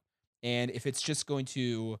get out. And if it's just going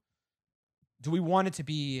to, do we want it to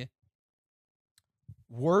be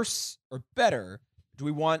worse or better? Do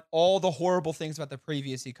we want all the horrible things about the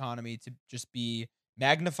previous economy to just be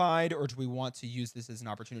magnified, or do we want to use this as an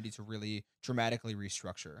opportunity to really dramatically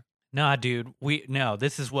restructure? Nah, dude.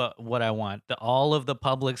 This is what I want. All of the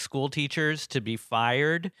public school teachers to be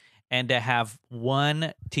fired and to have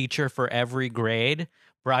one teacher for every grade.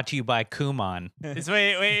 Brought to you by Kumon.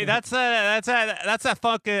 Wait, that's a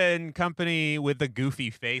fucking company with the goofy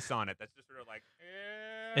face on it. That's just sort of like,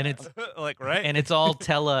 and it's like, right? And it's all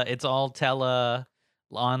tele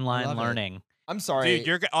online learning. I'm sorry, dude.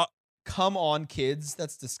 You're come on, kids.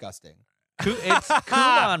 That's disgusting. It's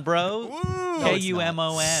Kumon, bro.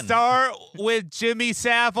 Kumon. Start with Jimmy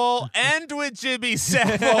Savile, end with Jimmy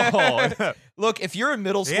Savile. Look, if you're in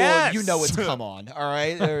middle school, you know it's come on. All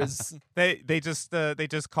right, there's they just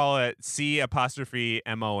call it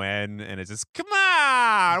C''MON, and it's just come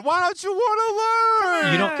on. Why don't you want to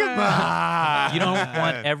learn? You don't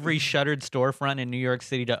want every shuttered storefront in New York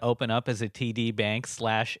City to open up as a TD Bank /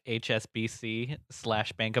 HSBC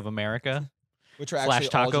 / Bank of America. Which are actually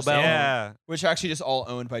Taco Bell, yeah. Which are actually just all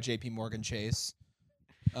owned by J.P. Morgan Chase.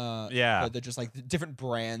 Yeah, but they're just like different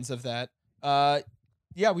brands of that.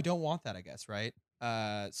 Yeah, we don't want that, I guess, right?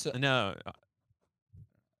 So no,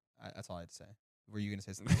 that's all I had to say. Were you gonna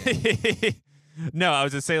say something? No, I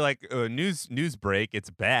was just saying like news break. It's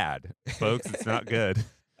bad, folks. It's not good,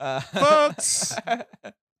 folks.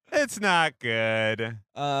 It's not good.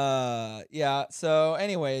 Yeah. So,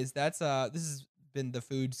 anyways, that's this has been the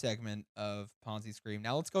food segment of Ponzi Scream.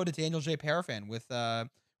 Now let's go to Daniel J. Perafan with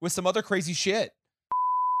some other crazy shit.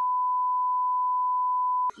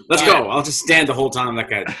 Let's go. I'll just stand the whole time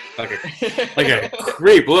like a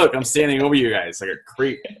creep. Look, I'm standing over you guys like a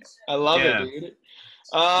creep. I love it, dude.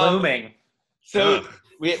 Blooming. So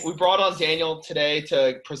we brought on Daniel today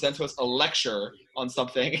to present to us a lecture on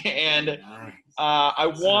something, and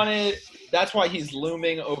that's why he's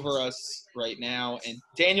looming over us right now. And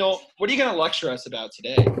Daniel, what are you going to lecture us about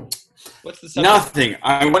today? What's the subject? Nothing.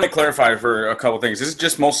 I want to clarify for a couple things. This is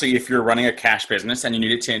just mostly if you're running a cash business and you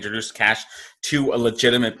needed to introduce cash to a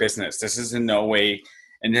legitimate business. This is in no way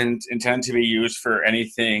intended to be used for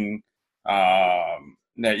anything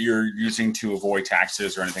that you're using to avoid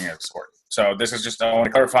taxes or anything of the sort. So this is just, I want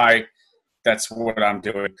to clarify, that's what I'm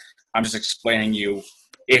doing. I'm just explaining you,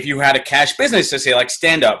 if you had a cash business to say like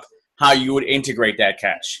stand up, how you would integrate that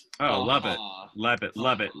cash. Oh, love it. Love it.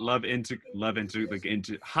 Love it. Love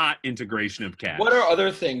into hot integration of cash. What are other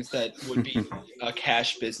things that would be a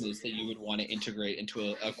cash business that you would want to integrate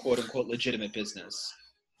into a quote unquote legitimate business?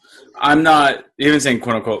 I'm not even saying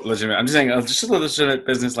quote unquote legitimate. I'm just saying just a legitimate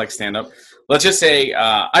business like stand up. Let's just say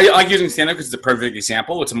I like using stand up because it's a perfect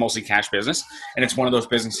example. It's a mostly cash business, and it's one of those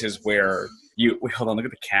businesses where you wait. Hold on, look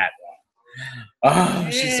at the cat. Oh,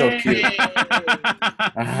 she's so cute.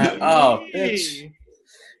 Oh, bitch.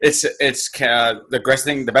 It's the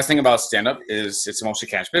best thing about stand up is it's a mostly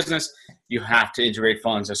cash business. You have to integrate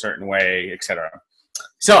funds a certain way, etc.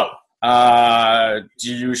 So,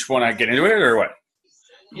 do you just want to get into it or what?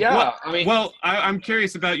 Yeah, Well, I mean, I'm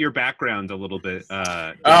curious about your background a little bit.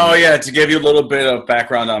 Oh, yeah. To give you a little bit of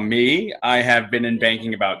background on me, I have been in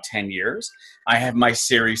banking about 10 years. I have my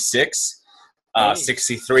Series 6,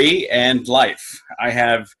 63, and life. I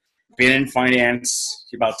have been in finance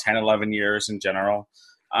about 10, 11 years in general.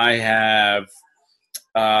 I have,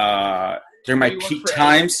 during my do you work peak for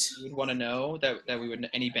times. you would want to know that we would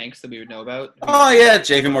any banks that we would know about. Oh, yeah,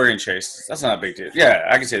 JP Morgan Chase. That's not a big deal. Yeah,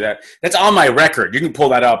 I can say that. That's on my record. You can pull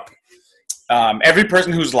that up. Every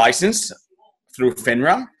person who's licensed through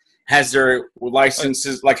FINRA has their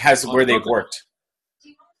licenses, like has where they've worked.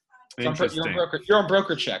 Interesting. You're on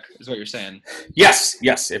broker check, is what you're saying. Yes.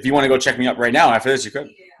 If you want to go check me up right now after this, you could.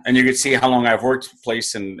 And you could see how long I've worked,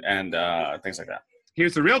 place, and things like that.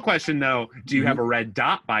 Here's the real question, though. Do you have a red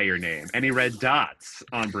dot by your name? Any red dots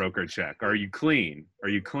on broker check? Are you clean?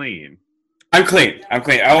 I'm clean.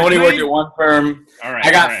 I only worked at one firm. All right. I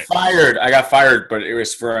got fired, but it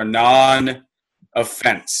was for a non-offense.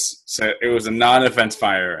 So it was a non-offense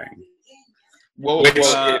firing. Whoa,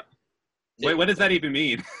 Wait, what does that even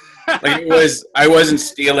mean? Like I wasn't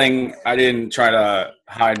stealing. I didn't try to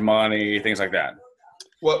hide money, things like that.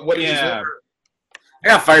 What did you do? I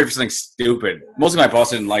got fired for something stupid. Most of my boss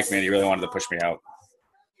didn't like me, and he really wanted to push me out.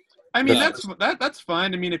 I mean, that's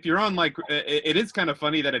fine. I mean, if you're on it is kind of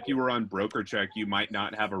funny that if you were on broker check, you might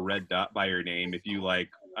not have a red dot by your name if you I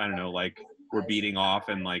don't know, were beating off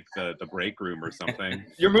in the break room or something.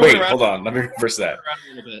 You're moving Wait, around. hold on. Let me reverse that. Around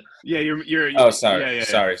a little bit. Yeah, you're. Oh, sorry. Yeah.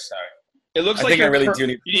 Sorry. It looks I like think I really do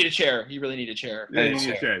need. You need a chair. You really need a chair. Yeah, you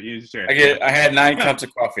need a chair. I had 9 cups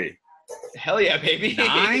of coffee. Hell yeah, baby.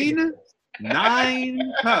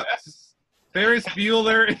 9 cups. Ferris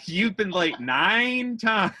Bueller, you've been late 9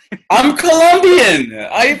 times. I'm Colombian.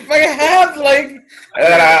 I have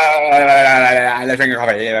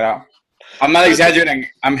I'm not exaggerating.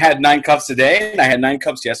 I had 9 cups today, and I had 9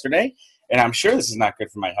 cups yesterday, and I'm sure this is not good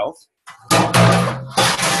for my health.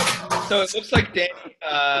 So it looks like Daniel,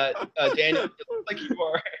 it looks like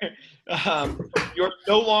you're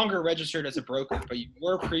no longer registered as a broker, but you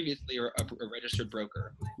were previously a registered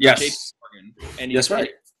broker. Yes. JP Morgan, and That's right.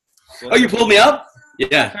 Oh, you pulled me up?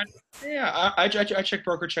 Yeah. Yeah, I check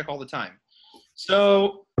broker check all the time.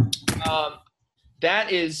 So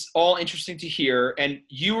that is all interesting to hear. And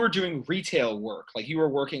you were doing retail work, like you were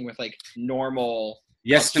working with normal.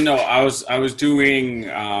 Yes and no. I was doing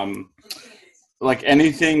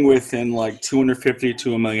anything within $250 to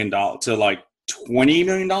 $1 million to $20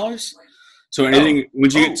 million. So anything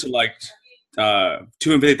once you get to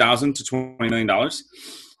 $250,000 to $20 million.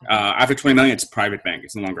 After $20 million, it's private bank.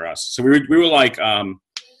 It's no longer us. So we were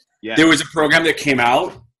there was a program that came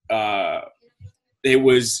out. It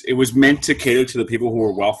was meant to cater to the people who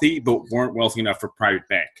were wealthy but weren't wealthy enough for private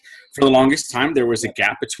bank. For the longest time, there was a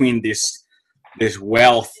gap between this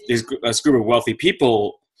group of wealthy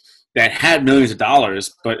people that had millions of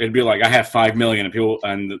dollars, but it'd be like, I have 5 million,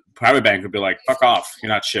 and the private bank would be like, fuck off, you're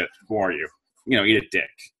not shit. Who are you? Eat a dick.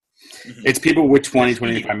 Mm-hmm. It's people with 20,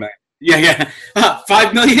 25 million. Yeah.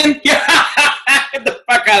 5 million? Yeah. Get the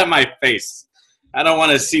fuck out of my face. I don't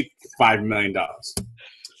want to see $5 million.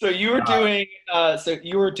 So you were doing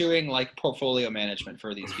portfolio management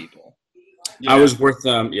for these people. Yeah. I was with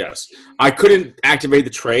them. Yes. I couldn't activate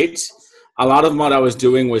the trades. A lot of what I was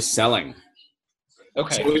doing was selling.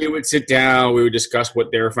 Okay. So we would sit down, we would discuss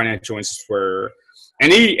what their financial interests were.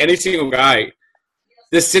 Any single guy,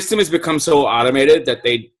 the system has become so automated that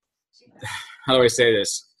how do I say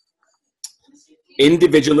this?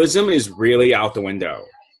 Individualism is really out the window.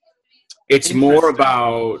 It's more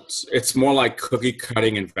like cookie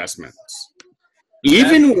cutting investments.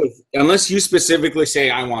 Unless you specifically say,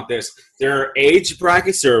 I want this, there are age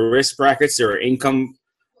brackets, there are risk brackets, there are income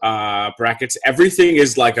brackets. Everything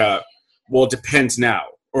is it depends now.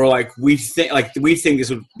 Or we think this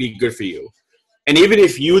would be good for you. And even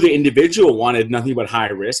if you, the individual, wanted nothing but high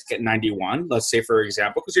risk at 91, let's say, for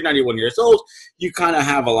example, because you're 91 years old, you kind of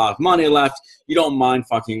have a lot of money left. You don't mind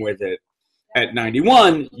fucking with it. At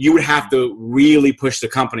 91, you would have to really push the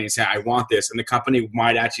company and say, I want this. And the company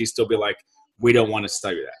might actually still be like, we don't want to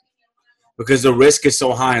sell you that. Because the risk is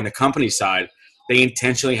so high on the company side, they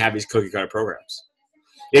intentionally have these cookie cutter programs.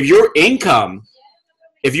 If your income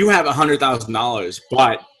if you have $100,000,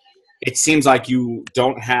 but it seems like you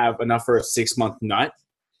don't have enough for a 6-month nut,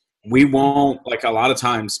 we won't, like, a lot of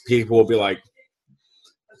times people will be like,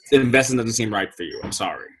 the investing doesn't seem right for you. I'm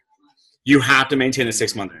sorry. You have to maintain a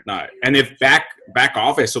 6-month nut. And if back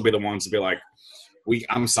office will be the ones to be like,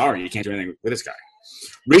 I'm sorry, you can't do anything with this guy.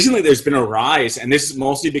 Recently, there's been a rise, and this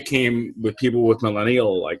mostly became with people with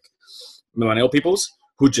millennial peoples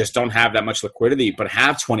who just don't have that much liquidity, but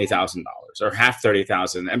have $20,000 or have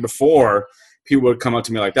 $30,000. And before, people would come up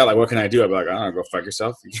to me like that, like, what can I do? I'd be like, I don't know, go fuck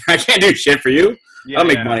yourself. I can't do shit for you. I don't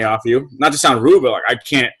make money off you. Not to sound rude, but like, I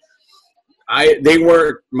can't. They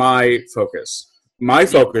weren't my focus. My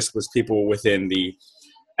focus was people within the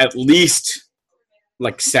at least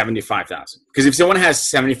like 75,000. Because if someone has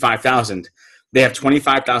 75,000, they have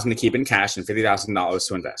 25,000 to keep in cash and $50,000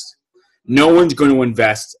 to invest. No one's going to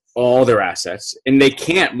invest all their assets, and they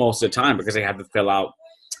can't most of the time because they have to fill out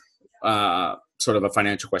sort of a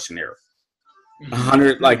financial questionnaire.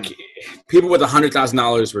 Like people with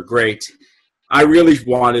 $100,000 were great. I really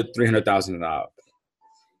wanted $300,000 up.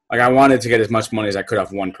 Like I wanted to get as much money as I could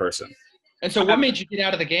off one person. And so, what made you get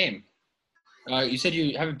out of the game? You said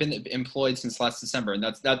you haven't been employed since last December, and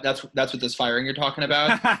that's what this firing you're talking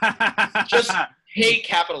about. Just hate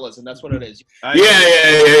capitalism. That's what it is.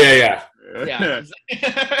 Yeah.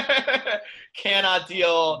 Cannot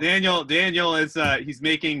deal. Daniel is he's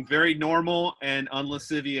making very normal and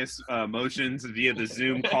unlascivious motions via the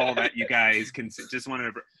Zoom call that you guys can just want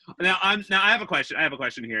to. Now I have a question. I have a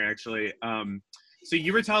question here actually. So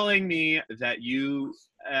you were telling me that you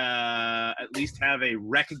at least have a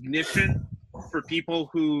recognition for people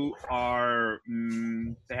who are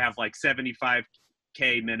they have like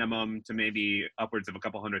 75K minimum to maybe upwards of a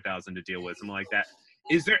couple 100,000 to deal with, something like that.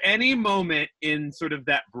 Is there any moment in sort of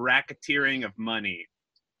that bracketeering of money,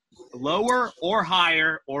 lower or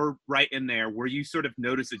higher or right in there, where you sort of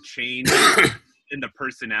notice a change in the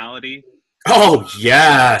personality? Oh,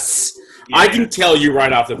 yes. Yeah. I can tell you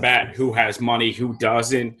right off the bat who has money, who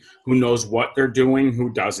doesn't, who knows what they're doing,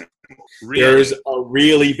 who doesn't. Really? There's a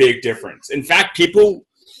really big difference. In fact, it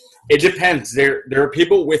depends. There are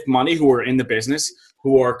people with money who are in the business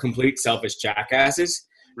who are complete selfish jackasses,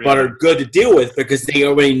 but are good to deal with because they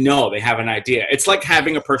already know, they have an idea. It's like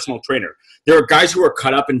having a personal trainer. There are guys who are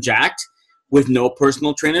cut up and jacked with no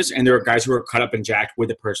personal trainers, and there are guys who are cut up and jacked with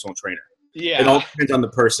a personal trainer. Yeah. It all depends on the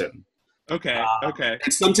person. Okay.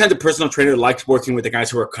 And sometimes the personal trainer likes working with the guys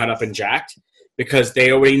who are cut up and jacked because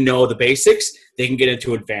they already know the basics. They can get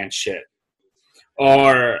into advanced shit.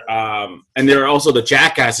 Or and there are also the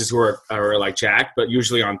jackasses who are like jacked, but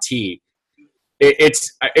usually on T. Those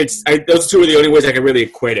two are the only ways I can really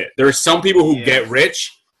equate it. There are some people who get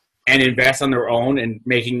rich and invest on their own and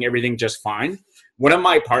making everything just fine. One of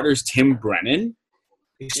my partners, Tim Brennan,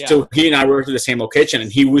 so he and I worked at the same location,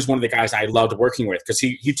 and he was one of the guys I loved working with because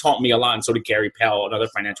he taught me a lot, and so did Gary Pell, another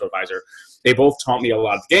financial advisor. They both taught me a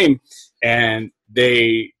lot of the game, and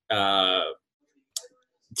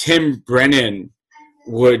Tim Brennan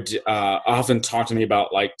would often talk to me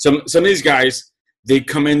about like some of these guys. They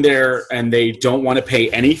come in there and they don't want to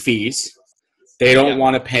pay any fees. They don't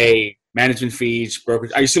want to pay management fees,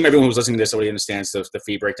 brokerage. I assume everyone who's listening to this already understands the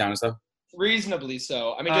fee breakdown and stuff. Reasonably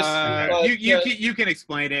so. I mean, you can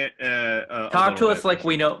explain it. Talk to us like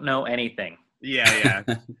we don't know anything. Yeah.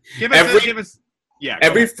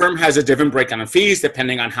 Every firm has a different breakdown of fees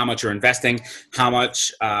depending on how much you're investing, how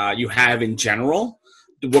much you have in general,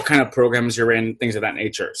 what kind of programs you're in, things of that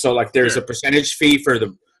nature. So, like, there's a percentage fee for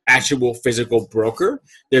the actual physical broker.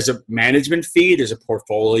 There's a management fee. There's a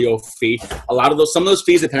portfolio fee. Some of those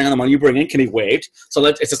fees, depending on the money you bring in, can be waived. So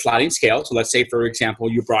it's a sliding scale. So let's say, for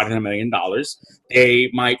example, you brought in $1 million. They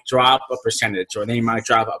might drop a percentage, or they might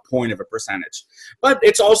drop a point of a percentage. But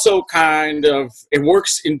it's also it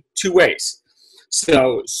works in two ways.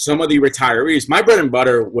 So some of the retirees, my bread and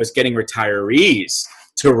butter was getting retirees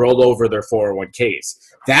to roll over their 401ks.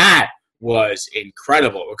 That was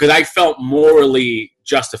incredible because I felt morally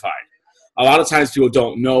justified. A lot of times people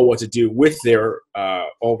don't know what to do with their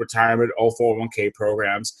old retirement, old 401k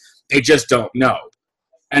programs. They just don't know.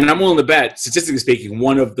 And I'm willing to bet, statistically speaking,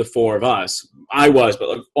 one of the four of us,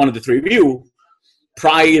 but one of the three of you,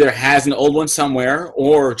 probably either has an old one somewhere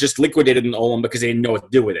or just liquidated an old one because they didn't know what to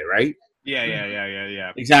do with it, right?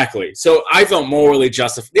 Yeah. Exactly. So I felt morally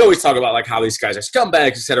justified. They always talk about like how these guys are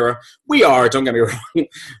scumbags, etc. We are, don't get me wrong.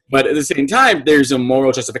 But at the same time, there's a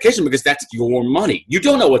moral justification because that's your money. You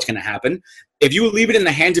don't know what's going to happen. If you leave it in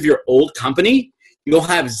the hands of your old company, you'll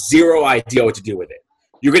have zero idea what to do with it.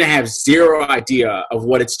 You're going to have zero idea of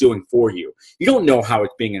what it's doing for you. You don't know how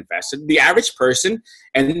it's being invested. The average person,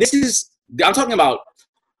 and I'm talking about,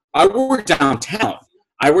 I work downtown.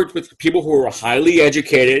 I worked with people who were highly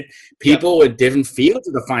educated, people in different fields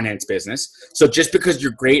of the finance business. So just because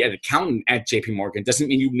you're great at accounting at JP Morgan doesn't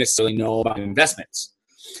mean you necessarily know about investments.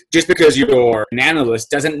 Just because you're an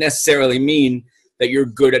analyst doesn't necessarily mean that you're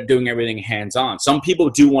good at doing everything hands-on. Some people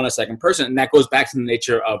do want a second person, and that goes back to the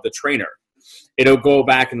nature of the trainer. It'll go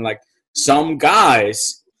back and like some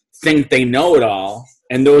guys think they know it all,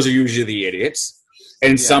 and those are usually the idiots.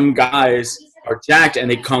 And some guys are jacked and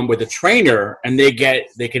they come with a trainer and they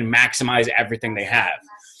can maximize everything they have.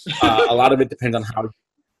 A lot of it depends on how.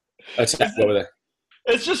 Over there.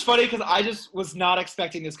 It's just funny because I just was not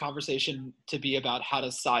expecting this conversation to be about how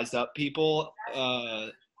to size up people.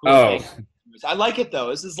 I like it though.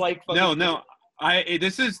 This is like no.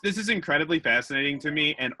 This is incredibly fascinating to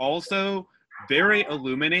me, and also very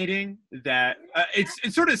illuminating. That it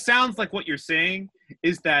sort of sounds like what you're saying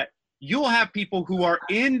is that you'll have people who are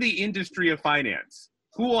in the industry of finance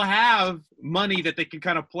who will have money that they can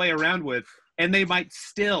kind of play around with, and they might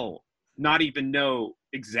still not even know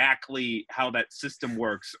exactly how that system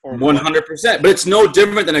works. Or 100%. But it's no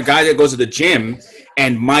different than a guy that goes to the gym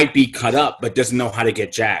and might be cut up but doesn't know how to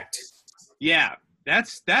get jacked. Yeah,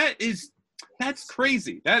 that's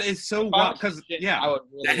crazy. That is so wild because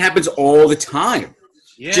that happens all the time.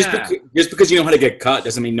 Yeah. Just because you know how to get cut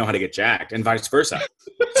doesn't mean you know how to get jacked, and vice versa.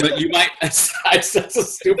 So you might. That's so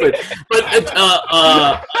stupid. But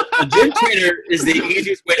a gym trainer is the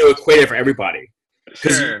easiest way to equate it for everybody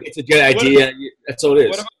because it's a good idea. That's all it is.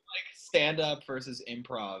 What about like stand-up versus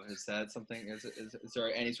improv? Is that something? Is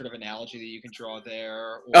there any sort of analogy that you can draw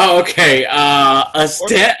there? Okay. Yeah.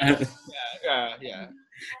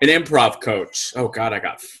 An improv coach. Oh God, I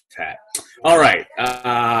got fat. All right.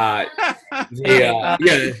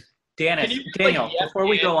 Daniel, before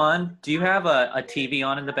we go on, do you have a TV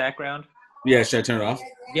on in the background? Yeah, should I turn it off?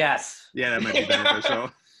 Yes. Yeah, that might be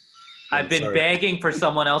beneficial. I've been begging for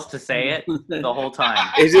someone else to say it the whole time.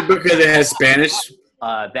 Is it because it has Spanish?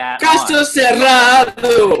 Caso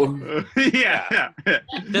cerrado. Yeah.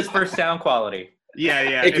 Just for sound quality.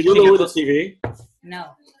 Yeah. Hey, can you lower the TV?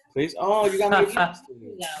 No. Please. Oh, you got me.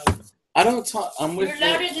 No. I don't talk. I'm with. You're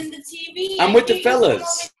louder than the TV. I'm with the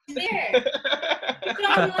fellas. There.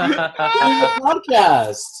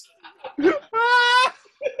 Podcast.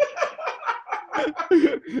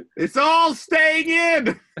 It's all staying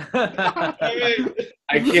in. I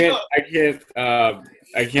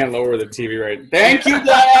can't lower the TV right. Thank you,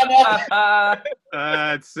 Diana.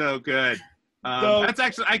 That's so good. That's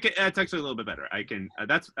actually a little bit better.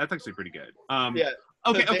 That's actually pretty good.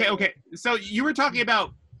 Okay. So you were talking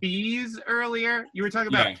about fees earlier. You were talking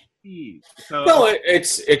about fees. So, no,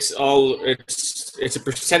 it's a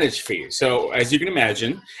percentage fee. So as you can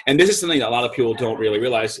imagine, and this is something that a lot of people don't really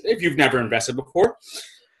realize if you've never invested before,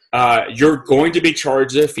 you're going to be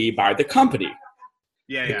charged a fee by the company.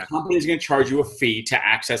 The company is going to charge you a fee to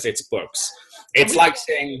access its books. It's like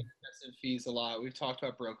saying fees a lot. We've talked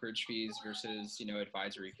about brokerage fees versus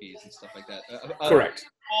advisory fees and stuff like that. Correct.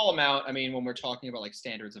 Small amount. I mean, when we're talking about like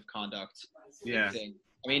standards of conduct. Thing.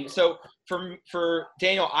 I mean, so for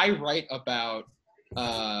Daniel, I write about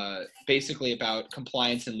basically about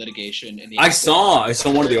compliance and litigation in the. I saw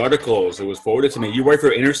one of the articles. It was forwarded to me. You write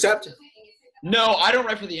for Intercept? No, I don't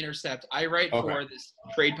write for the Intercept. I write for this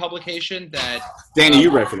trade publication that. Danny,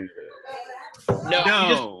 you write for the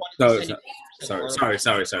No. Sorry.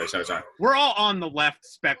 We're all on the left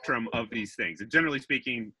spectrum of these things. And generally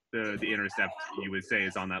speaking, the Intercept, you would say,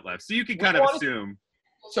 is on that left. So you can kind of assume.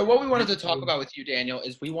 So what we wanted to talk about with you, Daniel,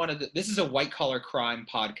 is this is a white-collar crime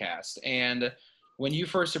podcast. And when you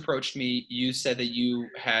first approached me, you said that you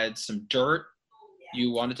had some dirt.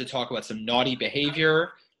 You wanted to talk about some naughty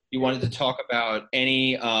behavior. You wanted to talk about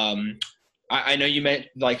any I know you meant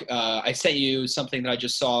I sent you something that I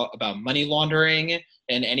just saw about money laundering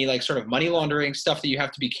and any like sort of money laundering stuff that you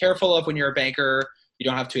have to be careful of when you're a banker. You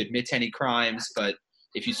don't have to admit to any crimes, but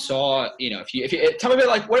if you saw, if you tell me a bit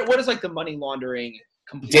like what is like the money laundering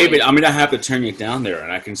complaint? David, I'm going to have to turn you down there,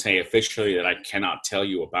 and I can say officially that I cannot tell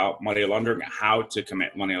you about money laundering, how to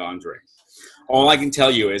commit money laundering. All I can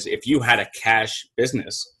tell you is if you had a cash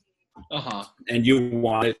business and you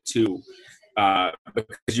wanted to,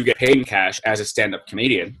 because you get paid in cash as a stand-up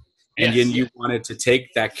comedian, and then you wanted to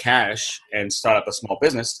take that cash and start up a small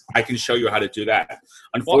business, I can show you how to do that.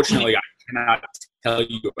 Unfortunately, I cannot tell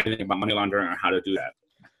you anything about money laundering or how to do that.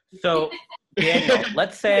 So, Daniel,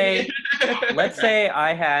 let's say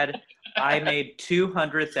I made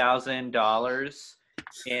 $200,000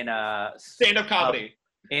 in stand-up comedy.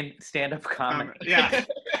 In stand-up comedy.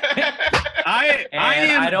 I And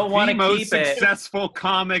am I don't wanna the most keep it. successful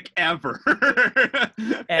comic ever.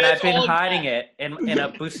 And I've been all hiding it in a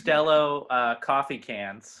Bustelo coffee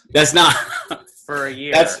cans That's not. for a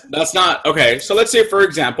year. That's not okay. So let's say, for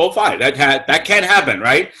example, fine, that can happen,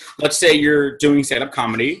 right? Let's say you're doing stand-up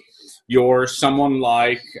comedy. You're someone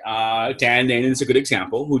like Dan Nanan is a good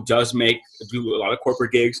example, who do a lot of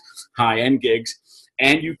corporate gigs, high-end gigs,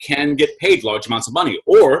 and you can get paid large amounts of money.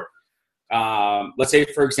 Or let's say,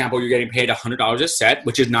 for example, you're getting paid $100 a set,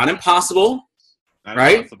 which is not impossible. Not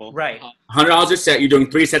Right? impossible. Right. $100 a set. You're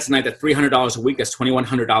doing 3 sets a night. That's $300 a week. That's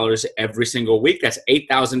 $2,100 every single week. That's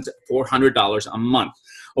 $8,400 a month.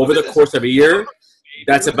 Over the course of a year,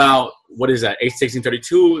 that's about, what is that? 8, 16,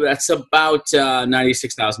 32. That's about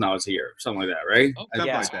 $96,000 a year, something like that, right? Something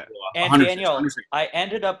Yeah. like that. And 100 Daniel, 100. I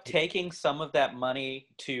ended up taking some of that money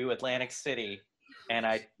to Atlantic City, and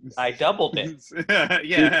I doubled it.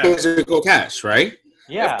 Yeah. Physical cash, right?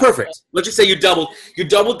 Yeah. Perfect. Let's just say you doubled the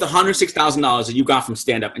 $106,000 that you got from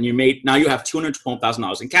stand up, and now you have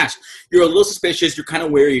 $212,000 in cash. You're a little suspicious. You're kind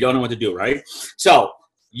of wary. You don't know what to do, right? So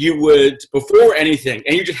you would, before anything,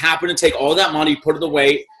 and you just happen to take all that money, put it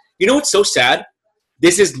away. You know what's so sad?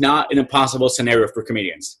 This is not an impossible scenario for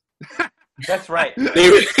comedians. That's right.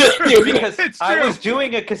 Because Because I was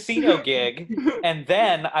doing a casino gig, and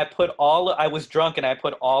then I was drunk, and I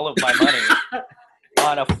put all of my money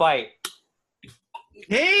on a fight.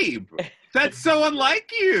 Gabe, that's so unlike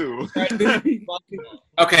you.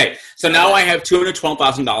 Okay, so now I have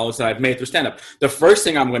 $212,000 that I've made through stand-up. The first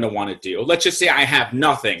thing I'm going to want to do, let's just say I have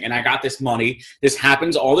nothing and I got this money. This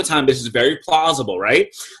happens all the time. This is very plausible,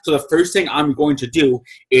 right? So the first thing I'm going to do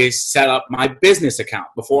is set up my business account.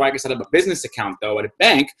 Before I can set up a business account, though, at a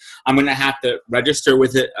bank, I'm going to have to register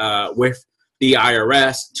with it with the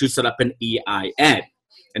IRS to set up an EIN,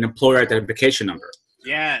 an employer identification number.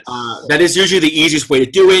 Yes. That is usually the easiest way to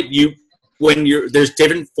do it. There's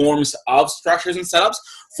different forms of structures and setups.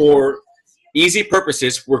 For easy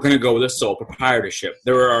purposes, we're going to go with a sole proprietorship.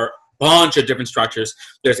 There are a bunch of different structures.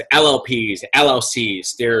 There's LLPs,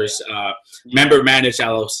 LLCs. There's member managed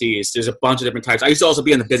LLCs. There's a bunch of different types. I used to also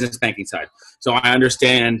be on the business banking side, so I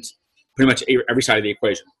understand pretty much every side of the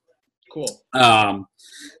equation. Cool.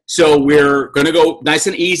 So we're going to go nice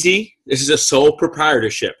and easy. This is a sole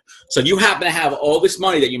proprietorship. So you happen to have all this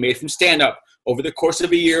money that you made from stand-up over the course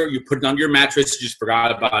of a year. You put it under your mattress. You just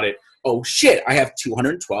forgot about it. Oh, shit, I have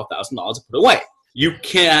 $212,000 to put away. You're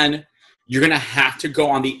going to have to go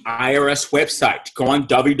on the IRS website. Go on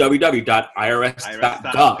www.irs.gov.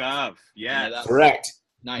 IRS.gov. Yeah. Correct.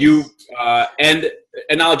 Nice. And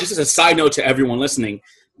now, just as a side note to everyone listening,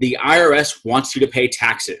 the IRS wants you to pay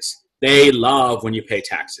taxes. They love when you pay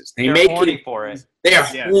taxes. They're horny for it. They are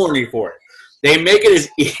horny for it. They make it as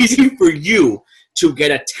easy for you to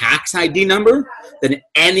get a tax ID number than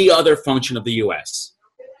any other function of the U.S.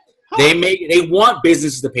 They want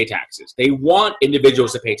businesses to pay taxes. They want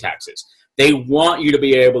individuals to pay taxes. They want you to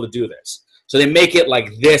be able to do this. So they make it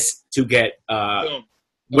like this to get.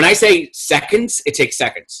 When I say seconds, it takes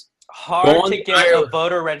seconds. Hard to get a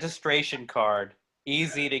voter registration card.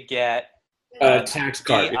 Easy to get a tax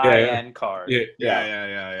card. EIN card.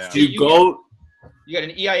 Yeah. So you go. You got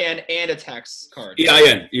an EIN and a tax card.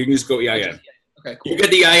 EIN. You can just go EIN. Okay, cool. You get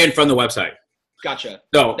the EIN from the website. Gotcha.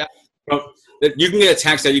 So you can get a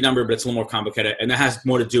tax ID number, but it's a little more complicated, and that has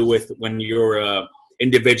more to do with when you're a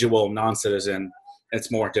individual non-citizen.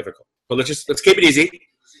 It's more difficult. But let's keep it easy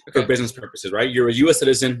for business purposes, right? You're a U.S.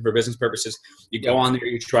 citizen for business purposes. You go on there,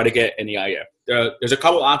 you try to get an EIN. There's a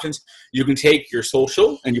couple options. You can take your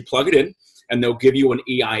social and you plug it in, and they'll give you an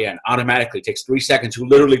EIN automatically. It takes 3 seconds. You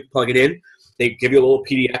literally plug it in. They give you a little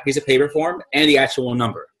PDF piece of paper form and the actual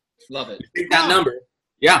number. Love it. You take that number.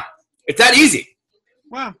 Yeah, it's that easy.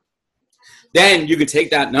 Wow. Then you can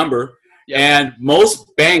take that number, and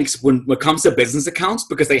most banks, when it comes to business accounts,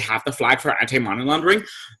 because they have to flag for anti-money laundering,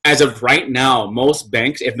 as of right now, most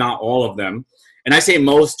banks, if not all of them, and I say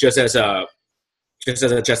most just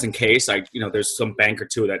in case, there's some bank or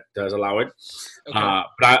two that does allow it,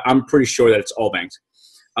 but I'm pretty sure that it's all banks.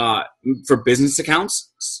 For business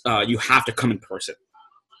accounts, you have to come in person.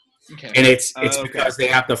 Okay. And it's because they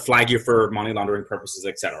have to flag you for money laundering purposes,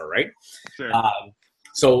 et cetera, right? Sure.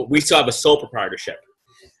 So we still have a sole proprietorship.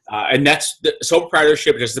 And that's the sole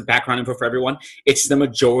proprietorship, just the background info for everyone. It's the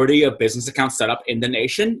majority of business accounts set up in the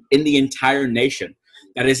nation, in the entire nation.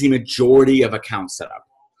 That is the majority of accounts set up.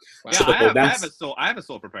 Wow. So I have a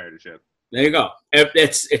sole proprietorship. There you go.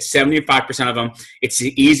 It's 75% of them. It's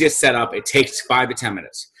the easiest setup. It takes 5 to 10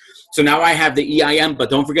 minutes. So now I have the EIN, but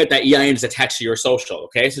don't forget that EIN is attached to your social,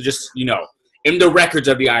 okay? So just, in the records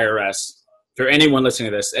of the IRS, for anyone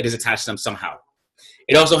listening to this, it is attached to them somehow.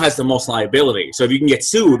 it also has the most liability. So if you can get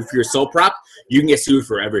sued, if you're a sole prop, you can get sued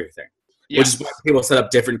for everything. Yeah. Which is why people set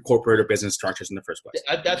up different corporate or business structures in the first place.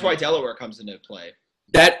 That's why Delaware comes into play.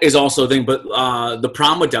 That is also a thing, but the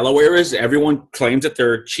problem with Delaware is everyone claims that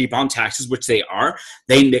they're cheap on taxes, which they are.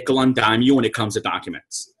 They nickel and dime you when it comes to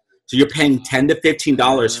documents. So you're paying $10 to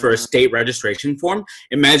 $15 for a state registration form.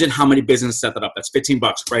 Imagine how many businesses set that up. That's $15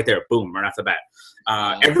 right there. Boom, right off the bat.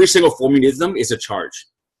 Every single form you need them is a charge.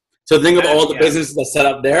 So think of all the businesses that set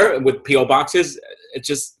up there with PO boxes.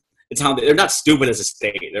 It's how they're not stupid as a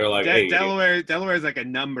state. They're like, hey, Delaware is like a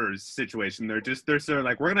numbers situation. They're sort of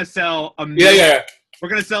like, we're gonna sell a million. We're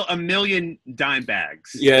gonna sell 1 million dime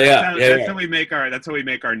bags. That's how we make our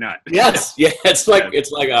nut. Yes, yeah. It's like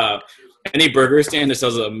any burger stand that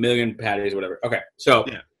sells 1 million patties or whatever. Okay, so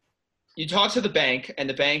you talk to the bank, and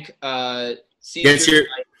the bank sees your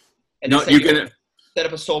and no, you can set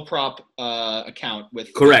up a sole prop account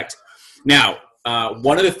with. Correct. Now,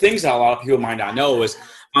 one of the things that a lot of people might not know is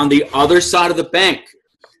on the other side of the bank,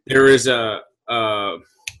 there is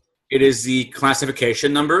it is the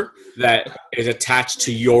classification number that is attached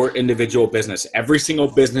to your individual business. Every single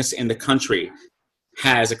business in the country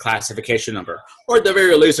has a classification number, or at the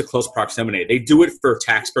very least a close proximity. They do it for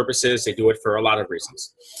tax purposes. They do it for a lot of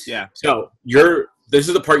reasons. Yeah. So this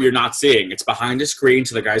is the part you're not seeing. It's behind the screen.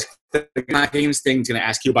 So the guy's clicking this thing. He's going to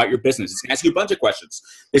ask you about your business. He's going to ask you a bunch of questions.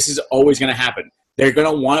 This is always going to happen. They're going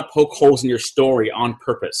to want to poke holes in your story on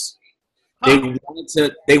purpose. They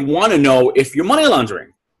want to know if you're money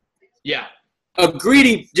laundering. Yeah. A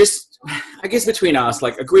greedy, I guess between us,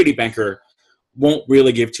 like a greedy banker won't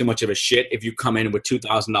really give too much of a shit if you come in with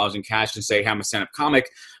 $2,000 in cash and say, hey, I'm a stand-up comic.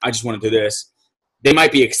 I just want to do this. They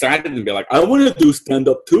might be excited and be like, I want to do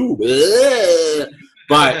stand-up too.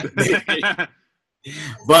 But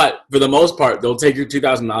for the most part, they'll take your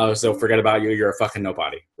 $2,000. They'll forget about you. You're a fucking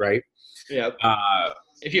nobody, right? Yeah.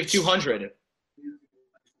 If you have 200.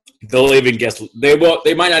 They'll even guess. They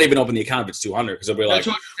might not even open the account if it's 200 because they'll be like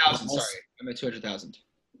 200,000. Sorry, I'm at 200,000.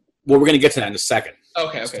 Well, we're gonna get to that in a second.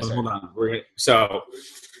 Okay. So, hold on. So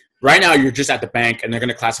right now you're just at the bank and they're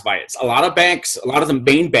gonna classify it. A lot of banks, a lot of the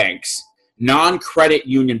main banks, non-credit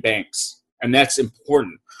union banks, and that's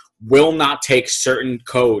important, will not take certain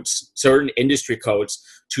codes, certain industry codes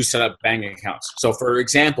to set up bank accounts. So, for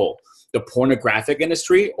example, the pornographic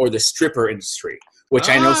industry or the stripper industry, which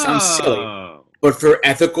I know sounds silly. But for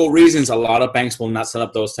ethical reasons, a lot of banks will not set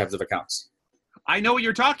up those types of accounts. I know what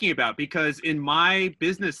you're talking about because in my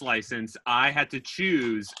business license, I had to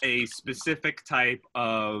choose a specific type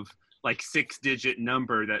of like 6-digit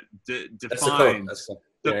number that defines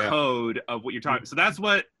the code of what you're talking about. So that's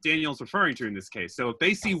what Daniel's referring to in this case. So if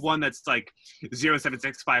they see one that's like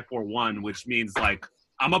 076541, which means like,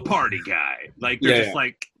 I'm a party guy. Like, they're just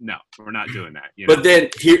like, no, we're not doing that. You know? But then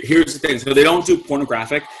here's the thing. So they don't do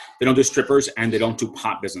pornographic, they don't do strippers, and they don't do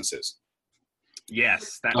pot businesses.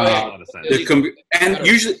 Yes, that makes a lot of sense. And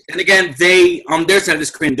usually, and again, they, on their side of the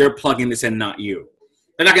screen, they're plugging this in, not you.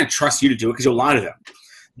 They're not going to trust you to do it because you'll lie to them.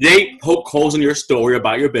 They poke holes in your story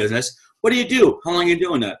about your business. What do you do? How long are you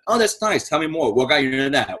doing that? Oh, that's nice. Tell me more. What got you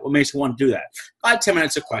into that? What makes you want to do that? 5-10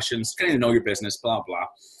 minutes of questions, getting to know your business, blah,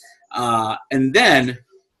 blah. And then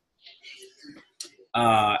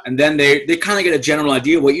they kind of get a general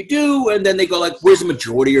idea of what you do, and then they go like, where's the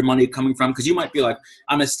majority of your money coming from? Because you might be like,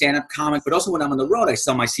 I'm a stand-up comic, but also when I'm on the road, I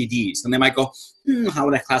sell my CDs. And they might go, how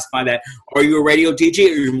would I classify that? Are you a radio DJ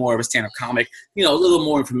or you're more of a stand-up comic? You know, a little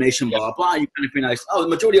more information, blah, blah. You kind of be nice. Oh, the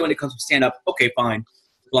majority of money comes from stand-up. Okay, fine,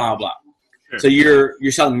 blah, blah. Sure. So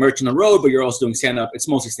you're selling merch on the road, but you're also doing stand-up. It's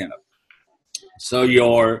mostly stand-up. So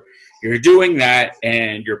you're doing that,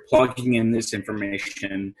 and you're plugging in this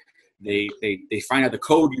information. They find out the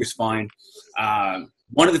code is fine.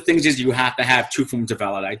 One of the things is you have to have 2 forms of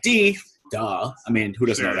valid ID. Duh. I mean, who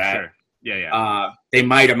doesn't know that? Sure. Yeah. They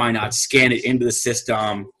might or might not scan it into the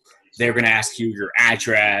system. They're going to ask you your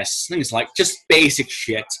address, things like just basic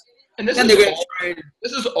shit. And this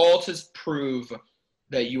is all to prove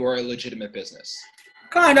that you are a legitimate business.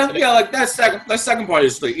 Kind of. Yeah, like that second part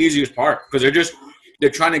is the easiest part because they're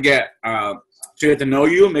trying to get to know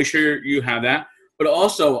you, make sure you have that. But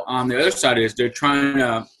also on the other side is they're trying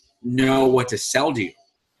to know what to sell to you.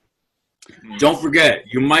 Don't forget,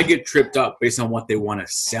 you might get tripped up based on what they want to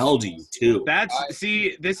sell to you too.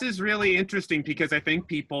 This is really interesting because I think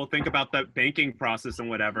people think about the banking process and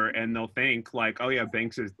whatever, and they'll think like, oh yeah,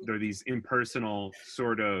 banks they're these impersonal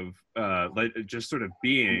sort of just sort of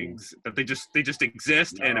beings that they just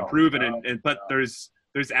exist and approve it, and but there's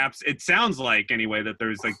apps. It sounds like anyway that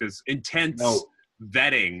there's like this intense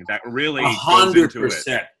vetting that really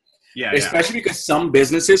 100%. Yeah, especially because some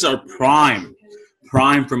businesses are prime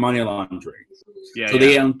for money laundering. Yeah.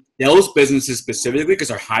 So those businesses specifically, because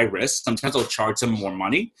they're high risk, sometimes they'll charge them more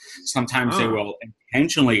money. Sometimes they will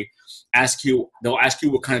intentionally ask you. They'll ask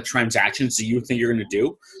you what kind of transactions do you think you're going to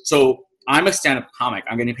do. So I'm a stand-up comic.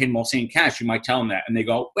 I'm getting paid mostly in cash. You might tell them that, and they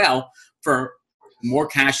go, well, for more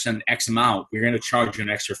cash than X amount, we're going to charge you an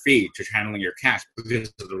extra fee to handling your cash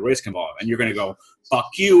because of the risk involved. And you're going to go, fuck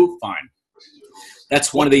you, fine.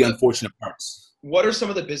 That's one of the unfortunate parts. What are some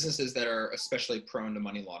of the businesses that are especially prone to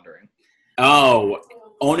money laundering? Oh,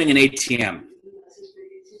 owning an ATM.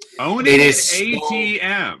 Owning an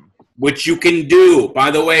ATM. Which you can do. By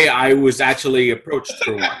the way, I was actually approached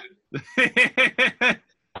for one.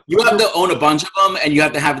 You have to own a bunch of them, and you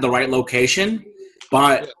have to have the right location.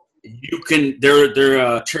 But you can.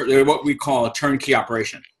 They're what we call a turnkey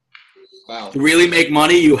operation. Wow. To really make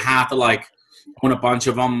money, you have to own a bunch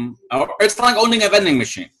of them. It's like owning a vending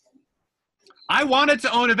machine. I wanted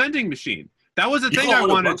to own a vending machine. That was the thing I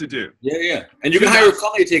wanted to do. Yeah. And you can hire a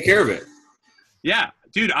company to take care of it. Yeah.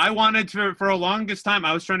 Dude, I wanted to, for the longest time,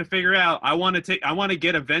 I was trying to figure out, I want to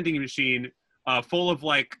get a vending machine full of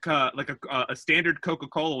a standard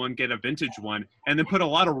Coca-Cola one, get a vintage one, and then put a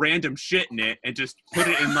lot of random shit in it and just put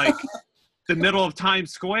it in the middle of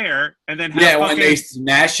Times Square, and then have when they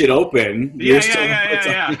smash it open.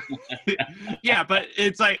 Yeah. Yeah, but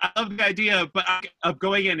it's I love the idea of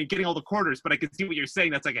going in and getting all the quarters, but I can see what you're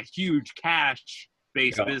saying. That's a huge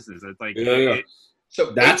cash-based business. It's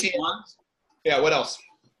So that's ATMs, one. Yeah, what else?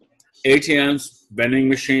 ATMs, vending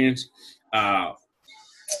machines,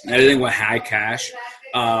 anything with high cash.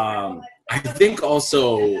 I think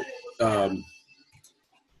also,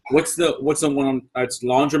 what's the one? It's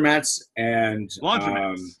laundromats and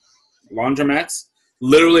laundromats.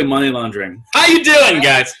 Literally money laundering. How you doing,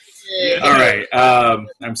 guys? Yeah. All right.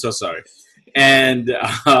 I'm so sorry. And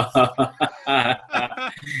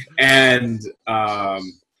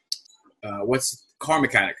what's car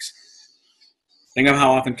mechanics? Think of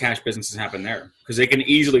how often cash businesses happen there, because they can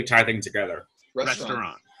easily tie things together.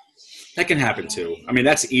 Restaurant. That can happen too. I mean,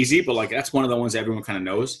 that's easy, but that's one of the ones that everyone kind of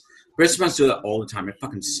knows. Restaurants do that all the time. It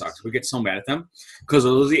fucking sucks. We get so mad at them because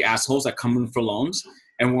those are the assholes that come in for loans,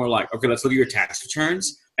 and we're like, okay, let's look at your tax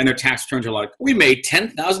returns, and their tax returns are like, we made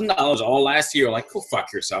 $10,000 all last year. Like, go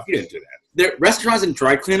fuck yourself. You didn't do that. Restaurants and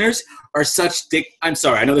dry cleaners are such dick. I'm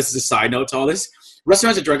sorry. I know this is a side note to all this.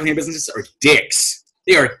 Restaurants and dry cleaning businesses are dicks.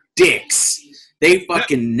 They are dicks. They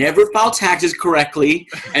fucking never file taxes correctly,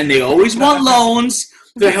 and they always want loans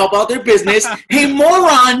to help out their business. Hey,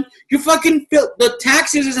 moron, you fucking the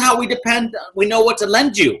taxes is how we depend. We know what to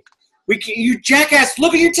lend you. You jackass,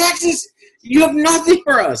 look at your taxes. You have nothing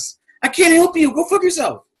for us. I can't help you. Go fuck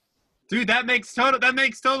yourself. Dude, that makes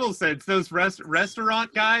total sense. Those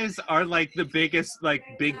restaurant guys are the biggest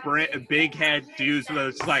big head dudes where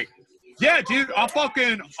it's yeah, dude, I'll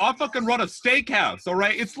fucking run a steakhouse, all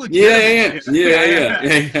right? It's legit. Yeah.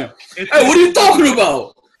 Hey, what are you talking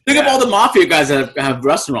about? Think of all the mafia guys that have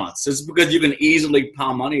restaurants. It's because you can easily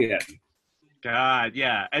palm money at them. God,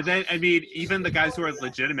 yeah. And then, I mean, even the guys who are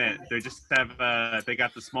legitimate, they just have, they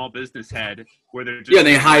got the small business head where they're just... Yeah,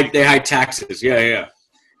 they hide taxes. Yeah.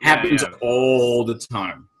 Happens all the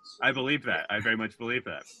time. I believe that. I very much believe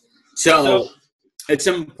that. So it's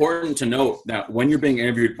important to note that when you're being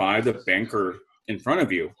interviewed by the banker in front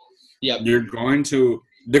of you, they're going to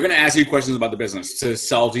ask you questions about the business to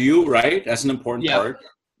sell to you, right? That's an important part.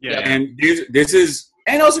 Yeah. And this is,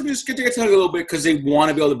 and also just get to know you a little bit because they want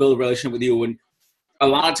to be able to build a relationship with you. And a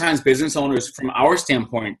lot of times business owners, from our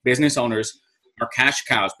standpoint, business owners are cash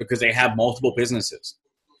cows because they have multiple businesses.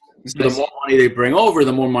 So the more money they bring over,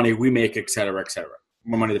 the more money we make, et cetera, et cetera.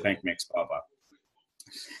 The more money the bank makes, blah, blah.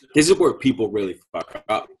 This is where people really fuck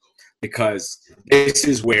up because this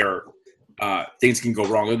is where things can go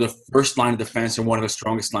wrong. They're the first line of defense and one of the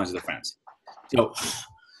strongest lines of defense.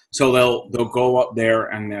 So they'll go up there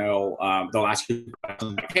and they'll ask you,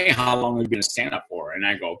 hey, how long have you been a stand-up for? And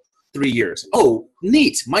I go, 3 years. Oh,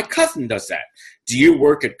 neat. My cousin does that. Do you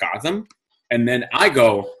work at Gotham? And then I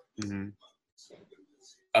go,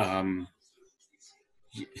 I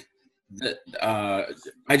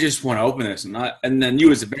just want to open this, and then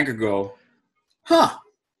you as a banker go, huh?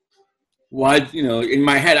 Why? In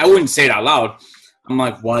my head, I wouldn't say it out loud. I'm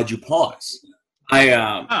like, why'd you pause?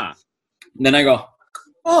 Then I go,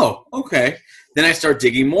 oh, okay. Then I start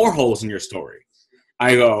digging more holes in your story.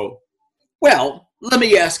 I go, well, let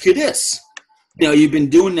me ask you this. You've been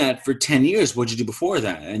doing that for 10 years. What'd you do before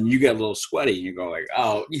that? And you get a little sweaty. You go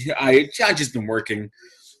oh, I just been working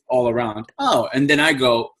all around. Oh, and then I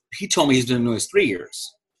go, he told me he's been doing this 3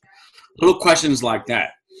 years. Little questions like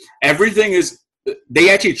that. Everything is, they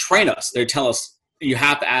actually train us. They tell us you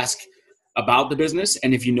have to ask about the business,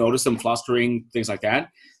 and if you notice them flustering, things like that,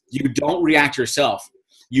 you don't react yourself.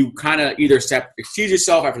 You kind of either excuse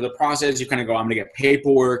yourself after the process. You kind of go, I'm going to get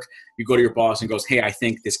paperwork. You go to your boss and goes, hey, I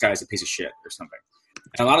think this guy's a piece of shit or something.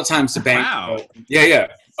 And a lot of times the bank, Wow. yeah.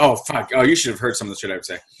 Oh, fuck. Oh, you should have heard some of the shit I would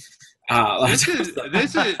say.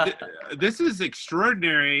 This is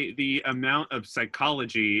extraordinary. The amount of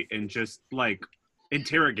psychology and just like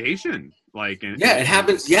interrogation, like yeah, it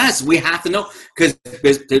happens. Yes, we have to know because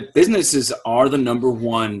businesses are the number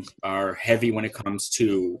one, are heavy when it comes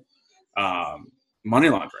to money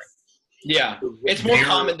laundering. Yeah, it's more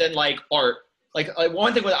common than like art. Like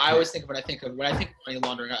one thing that I always think of when I think of money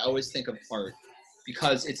laundering, I always think of art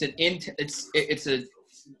because it's an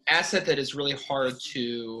asset that is really hard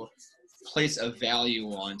to place a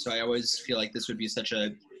value on. So I always feel like this would be such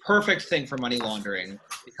a perfect thing for money laundering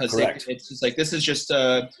because it's just like, this is just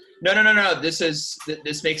no.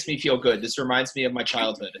 This makes me feel good. This reminds me of my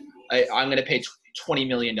childhood. I'm going to pay $20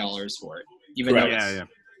 million for it, even though it's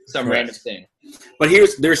some random thing. But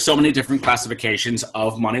there's so many different classifications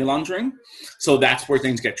of money laundering. So that's where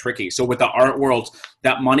things get tricky. So with the art world,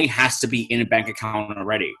 that money has to be in a bank account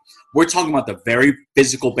already. We're talking about the very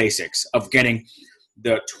physical basics of getting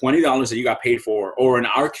the $20 that you got paid for, or in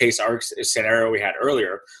our case, our scenario we had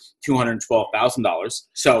earlier, $212,000.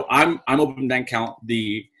 So I'm opening bank account.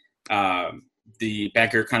 The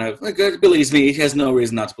banker kind of believes me. He has no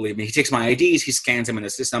reason not to believe me. He takes my IDs. He scans them in the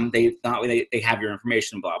system. They have your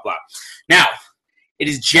information, blah, blah. Now, it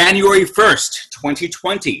is January 1st,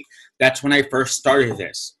 2020. That's when I first started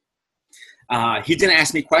this. He didn't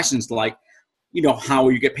ask me questions like, how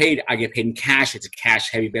will you get paid? I get paid in cash. It's a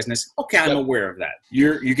cash-heavy business. Okay, I'm aware of that.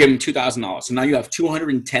 You give him $2,000. So now you have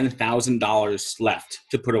 $210,000 left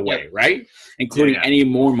to put away, right? Including any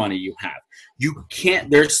more money you have. You can't.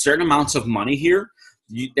 There's certain amounts of money here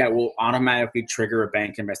that will automatically trigger a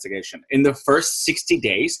bank investigation. In the first 60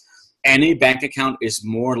 days, any bank account is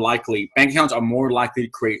more likely. Bank accounts are more likely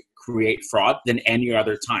to create fraud than any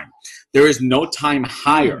other time. There is no time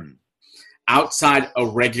higher outside a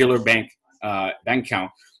regular bank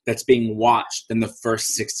account that's being watched than the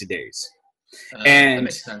first 60 days. And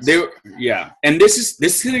and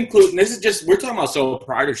this can include. This is just, we're talking about sole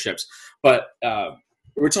proprietorships, but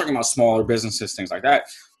we're talking about smaller businesses, things like that.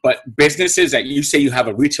 But businesses that you say you have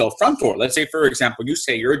a retail front door. Let's say, for example, you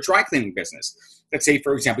say you're a dry cleaning business. Let's say,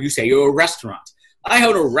 for example, you say you're a restaurant. I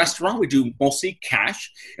own a restaurant. We do mostly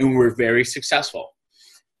cash, and we're very successful.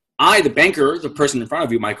 The banker, the person in front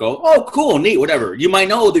of you, might go, oh, cool, neat, whatever. You might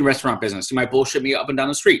know the restaurant business. You might bullshit me up and down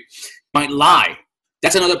the street. You might lie.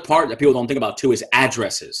 That's another part that people don't think about, too, is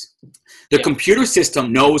addresses. The computer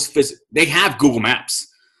system knows, they have Google Maps.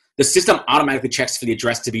 The system automatically checks for the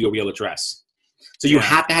address to be your real address. So you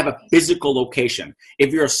have to have a physical location.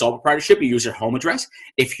 If you're a sole proprietorship, you use your home address.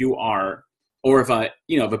 If you are, or if a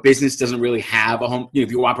business doesn't really have a home,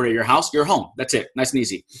 if you operate your house, your home. That's it. Nice and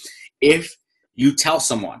easy. If you tell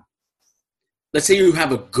someone, let's say you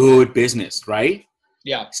have a good business, right?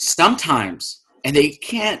 Yeah. Sometimes, and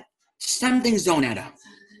some things don't add up.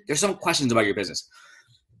 There's some questions about your business.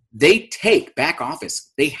 They take back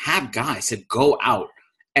office. They have guys that go out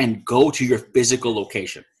and go to your physical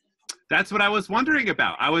location. That's what I was wondering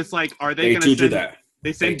about. I was like, are they going to do that?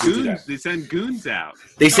 They send goons. They send goons out.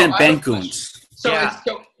 They send bank goons. So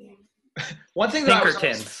one thing that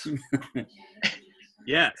Pinkertons.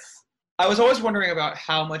 Yes. I was always wondering about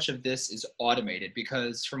how much of this is automated,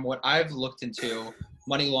 because from what I've looked into,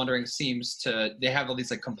 money laundering they have all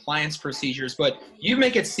these like compliance procedures, but you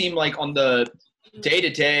make it seem like on the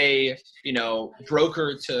day-to-day,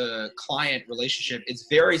 broker to client relationship, it's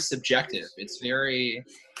very subjective. It's very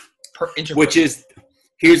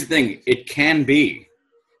here's the thing. It can be.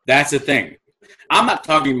 That's the thing. I'm not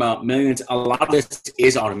talking about millions. A lot of this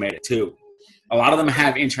is automated too. A lot of them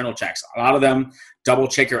have internal checks. A lot of them double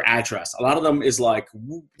check your address. A lot of them is like,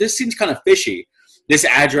 this seems kind of fishy. This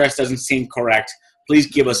address doesn't seem correct. Please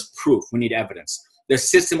give us proof. We need evidence. The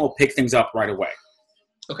system will pick things up right away.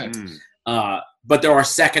 Okay. But there are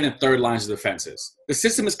second and third lines of defenses. The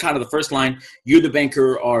system is kind of the first line. You, the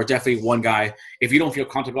banker, are definitely one guy. If you don't feel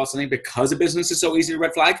comfortable about something because the business is so easy to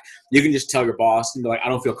red flag, you can just tell your boss and be like, I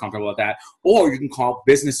don't feel comfortable with that. Or you can call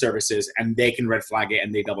business services and they can red flag it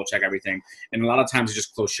and they double check everything. And a lot of times you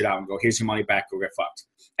just close shit out and go, here's your money back, go get fucked.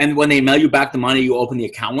 And when they mail you back the money you open the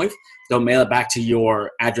account with, they'll mail it back to your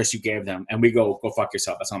address you gave them. And we go fuck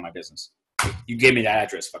yourself. That's not my business. You gave me that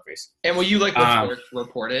address, fuckface. And will you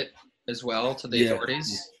report it as well to the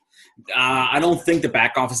authorities? I don't think the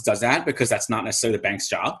back office does that because that's not necessarily the bank's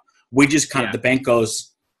job. We just the bank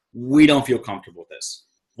goes, we don't feel comfortable with this.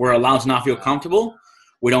 We're allowed to not feel comfortable.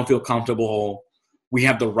 We don't feel comfortable we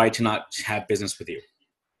have the right to not have business with you.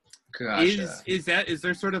 Gotcha. Is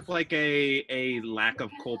there sort of like a lack of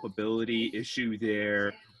culpability issue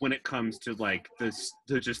there when it comes to like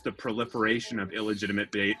just the proliferation of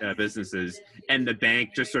illegitimate businesses and the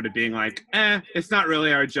bank just sort of being like, it's not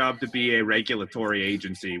really our job to be a regulatory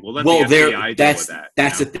agency. We'll let the FBI deal with that.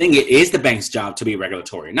 That's the thing. It is the bank's job to be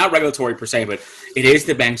regulatory, not regulatory per se, but it is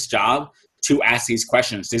the bank's job to ask these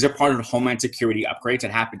questions. These are part of the Homeland Security upgrades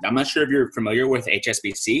that happened. I'm not sure if you're familiar with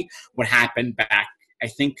HSBC. What happened back? I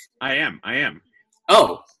think I am.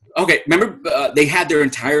 Oh, okay. Remember, they had their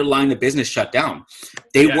entire line of business shut down.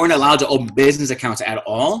 They weren't allowed to open business accounts at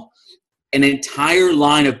all. An entire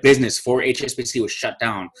line of business for HSBC was shut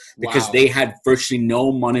down because they had virtually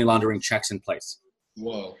no money laundering checks in place.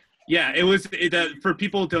 Whoa. Yeah, it was. For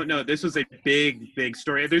people who don't know, this was a big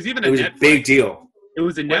story. There's even It was a big deal. It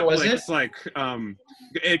was a What was Netflix it? like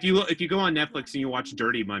if you go on Netflix and you watch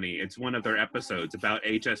Dirty Money, it's one of their episodes about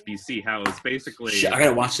HSBC. How it's basically I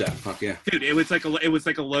gotta watch that. Fuck yeah, dude! It was like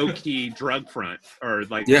a low key drug front or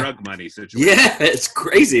like drug money situation. Yeah, it's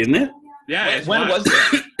crazy, isn't it? Yeah. When was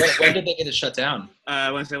it? When did they get it shut down?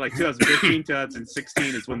 I want to say like 2015,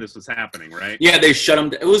 2016 is when this was happening, right? Yeah, they shut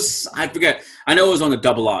them. It was, I forget. I know it was on the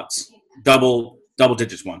double odds, double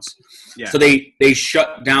digits once. Yeah. So they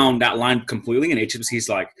shut down that line completely, and HSBC's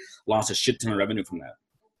like lost a shit ton of revenue from that.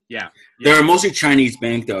 Yeah. They're a mostly Chinese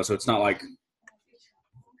bank though, so it's not like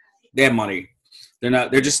they have money.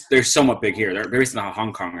 They're somewhat big here. They're based in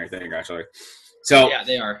Hong Kong, I think, actually. So Yeah,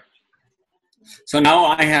 they are. So now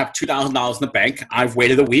I have $2,000 in the bank. I've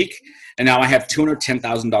waited a week, and now I have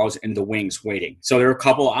 $210,000 in the wings waiting. So there are a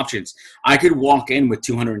couple of options. I could walk in with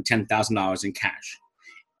 $210,000 in cash.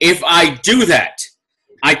 If I do that,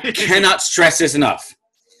 I cannot stress this enough.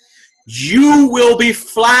 You will be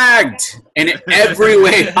flagged in every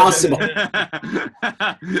way possible.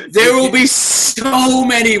 There will be so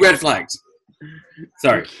many red flags.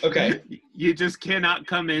 Sorry. Okay. You just cannot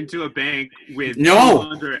come into a bank with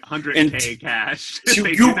No. 100K cash. You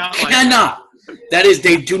They do not like that. cannot. That is,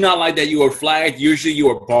 they do not like that you are flagged. Usually you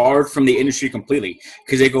are barred from the industry completely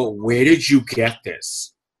because they go, where did you get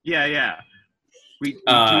this? Yeah. We do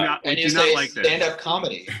not And you say like this. stand-up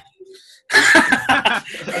comedy. Yeah,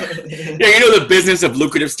 you know the business of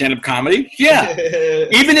lucrative stand-up comedy? Yeah.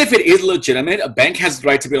 Even if it is legitimate, a bank has the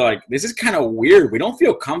right to be like, this is kind of weird. We don't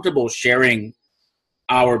feel comfortable sharing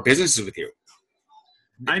our businesses with you.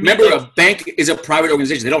 Remember, a bank is a private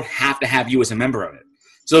organization. They don't have to have you as a member of it.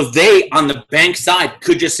 So they, on the bank side,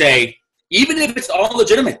 could just say, even if it's all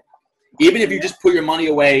legitimate, even if you just put your money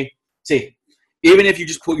away, even if you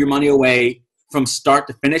just put your money away from start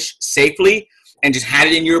to finish safely and just had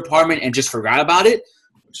it in your apartment and just forgot about it,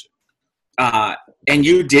 and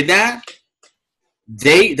you did that,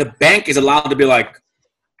 the bank is allowed to be like,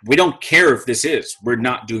 we don't care if this is. We're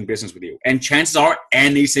not doing business with you. And chances are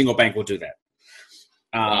any single bank will do that.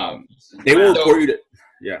 They will report you to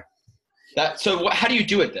 – yeah. How do you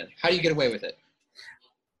do it then? How do you get away with it?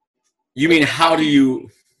 You mean how do you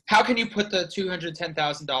 – How can you put the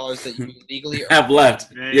 $210,000 that you legally have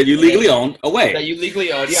left? Yeah, you legally own away. That you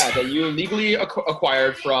legally own, that you legally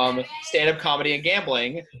acquired from stand-up comedy and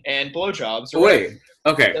gambling and blowjobs. Away.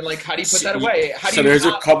 Okay. And how do you put that away? How do so you there's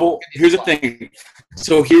a couple. Here's the thing.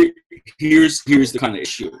 So here's the kind of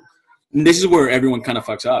issue. And this is where everyone kind of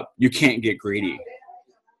fucks up. You can't get greedy.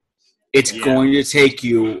 It's going to take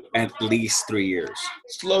you at least 3 years.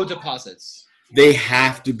 Slow deposits. They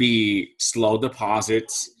have to be slow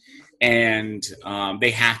deposits, and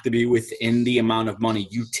they have to be within the amount of money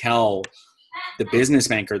you tell the business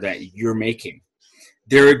banker that you're making.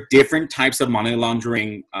 There are different types of money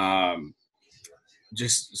laundering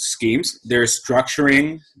just schemes. There's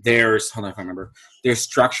structuring. There's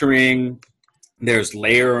structuring. There's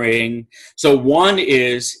layering. So one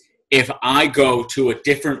is if I go to a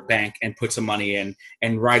different bank and put some money in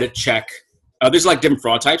and write a check. There's different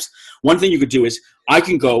fraud types. One thing you could do is I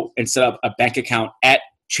can go and set up a bank account at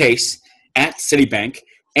Chase, at Citibank,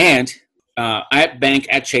 and at Bank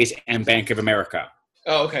at Chase and Bank of America.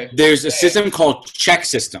 Oh, okay. There's a system called check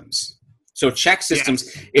systems. So check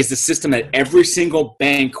systems is the system that every single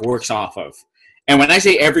bank works off of. And when I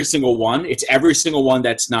say every single one, it's every single one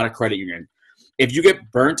that's not a credit union. If you get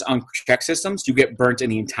burnt on check systems, you get burnt in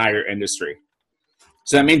the entire industry.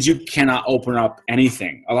 So that means you cannot open up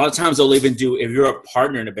anything. A lot of times they'll even do, if you're a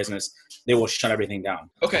partner in a business, they will shut everything down.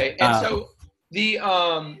 Okay. And so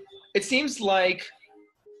it seems like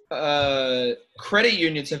credit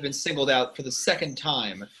unions have been singled out for the second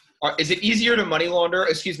time. Is it easier to money launder?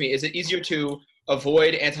 Excuse me. Is it easier to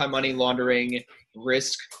avoid anti-money laundering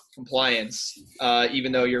risk compliance,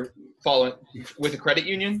 even though you're following with a credit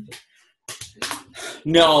union?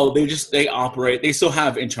 No, they operate. They still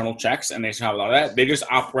have internal checks, and they still have a lot of that. They just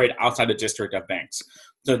operate outside the district of banks,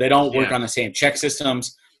 so they don't work on the same check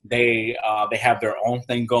systems. They have their own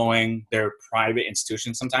thing going. They're private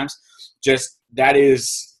institutions sometimes. Just that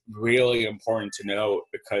is really important to know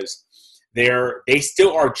because they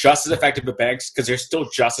still are just as effective as banks because they're still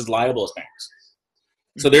just as liable as banks.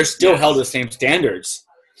 So they're still held to the same standards.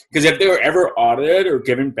 Because if they were ever audited or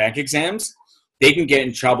given bank exams, they can get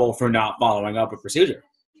in trouble for not following up a procedure.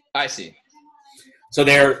 I see. So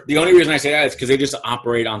the only reason I say that is because they just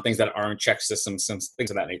operate on things that aren't check systems and things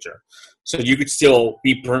of that nature. So you could still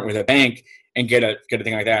be burnt with a bank and get a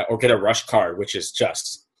thing like that, or get a rush card, which is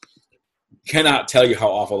just cannot tell you how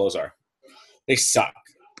awful those are. They suck.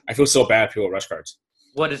 I feel so bad for people with rush cards.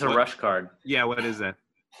 What is a rush card? Yeah, what is that?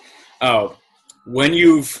 Oh,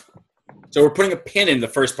 so we're putting a pin in the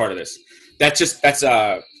first part of this. That's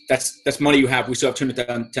money you have. We still have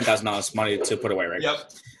 $10,000 money to put away, right?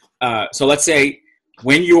 Yep. So let's say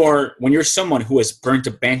when you're someone who has burnt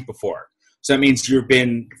a bank before, so that means you've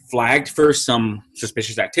been flagged for some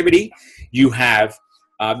suspicious activity. You have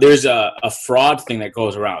there's a fraud thing that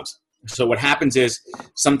goes around. So what happens is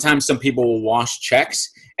sometimes some people will wash checks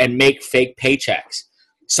and make fake paychecks.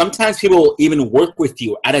 Sometimes people will even work with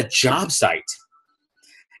you at a job site,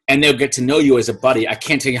 and they'll get to know you as a buddy. I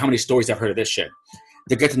can't tell you how many stories I've heard of this shit.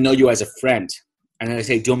 They'll get to know you as a friend. And then they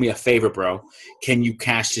say, do me a favor, bro. Can you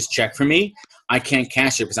cash this check for me? I can't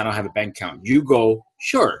cash it because I don't have a bank account. You go,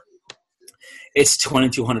 sure. It's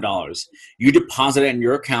 $2,200. You deposit it in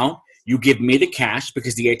your account. You give me the cash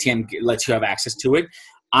because the ATM lets you have access to it.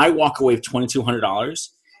 I walk away with $2,200,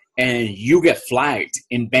 and you get flagged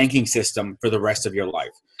in banking system for the rest of your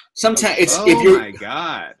life. Sometimes my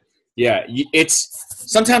God. Yeah,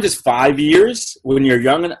 sometimes it's 5 years when you're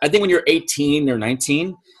young. I think when you're 18 or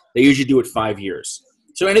 19, they usually do it 5 years.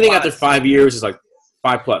 So anything after 5 years is like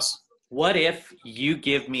 5+. What if you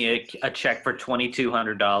give me a check for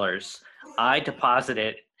 $2,200? I deposit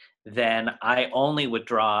it, then I only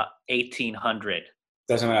withdraw $1,800.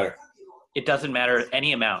 Doesn't matter. It doesn't matter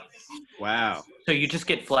any amount. Wow. So you just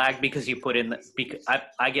get flagged because you put in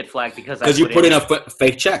I get flagged because you put in a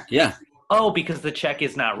fake check. Yeah. Oh, because the check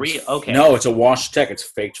is not real. Okay. No, it's a washed check. It's a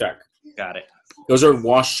fake check. Got it. Those are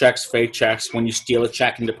washed checks, fake checks. When you steal a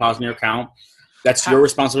check and deposit in your account, that's your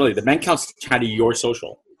responsibility. The bank account's tied to your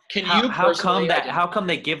social. Can you how come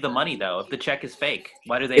they give the money though if the check is fake?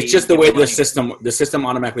 Why do they? It's just the way the system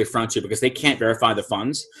automatically fronts you because they can't verify the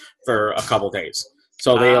funds for a couple days.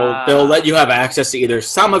 So they'll let you have access to either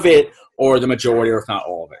some of it or the majority, or if not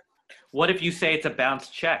all of it. What if you say it's a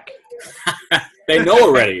bounced check? They know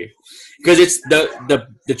already because it's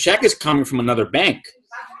the check is coming from another bank.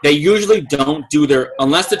 They usually don't do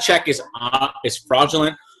unless the check is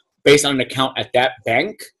fraudulent based on an account at that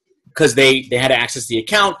bank because they had access to the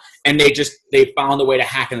account and they found a way to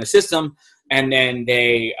hack in the system, and then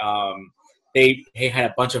they had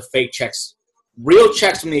a bunch of fake checks, real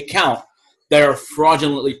checks from the account that are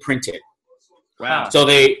fraudulently printed. Wow. So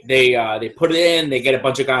they put it in, they get a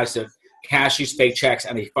bunch of guys to cash these fake checks,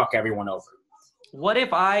 and they fuck everyone over. What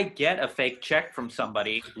if I get a fake check from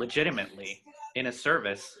somebody legitimately in a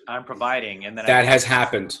service I'm providing, and then that has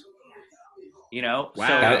happened? You know, wow.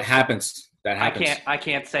 So That happens. That happens. I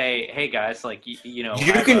can't say, hey guys, like you know.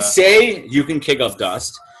 You can kick up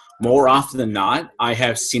dust. More often than not, I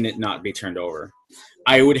have seen it not be turned over.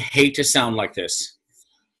 I would hate to sound like this,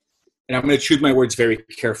 and I'm going to choose my words very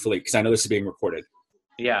carefully because I know this is being recorded.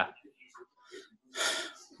 Yeah.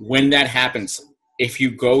 When that happens, if you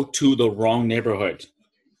go to the wrong neighborhood,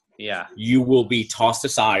 yeah, you will be tossed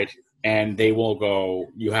aside, and they will go,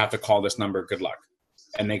 you have to call this number, good luck,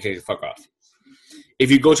 and they can fuck off. If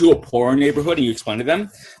you go to a poor neighborhood and you explain to them,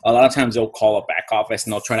 a lot of times they'll call a back office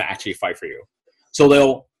and they'll try to actually fight for you.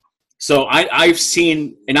 So I've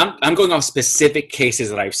seen, and I'm going off specific cases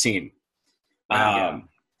that I've seen.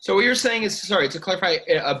 So what you're saying is, sorry, to clarify,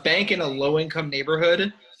 a bank in a low-income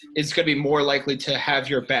neighborhood is going to be more likely to have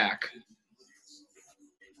your back,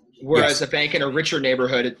 whereas a bank in a richer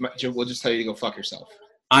neighborhood will just tell you to go fuck yourself.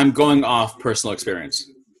 I'm going off personal experience.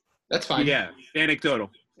 That's fine. Yeah, anecdotal.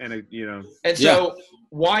 And so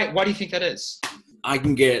why do you think that is? I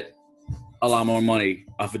can get a lot more money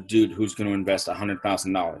off a dude who's going to invest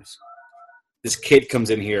 $100,000. This kid comes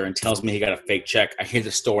in here and tells me he got a fake check. I hear the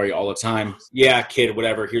story all the time. Yeah, kid,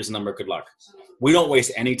 whatever. Here's the number. Good luck. We don't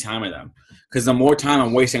waste any time with them because the more time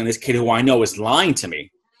I'm wasting on this kid who I know is lying to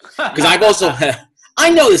me, because I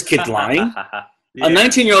know this kid's lying. Yeah. A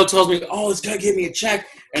 19-year-old tells me, oh, this guy gave me a check.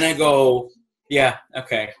 And I go, yeah,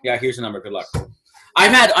 okay. Yeah, here's the number. Good luck.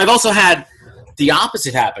 I've also had the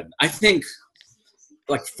opposite happen. I think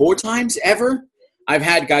like 4 times ever. I've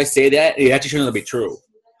had guys say that. It actually turned out to be true.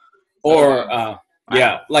 Or,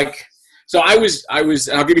 yeah, like, so I was,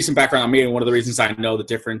 and I'll give you some background on me and one of the reasons I know the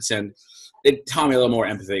difference, and it taught me a little more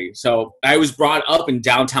empathy. So I was brought up in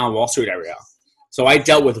downtown Wall Street area. So I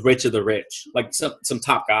dealt with rich of the rich, like some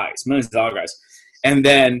top guys, millions of dollar guys. And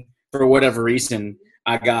then for whatever reason,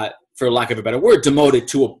 I got, for lack of a better word, demoted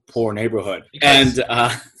to a poor neighborhood.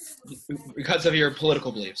 Because of your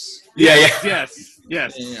political beliefs. Yeah. Yes. Yeah.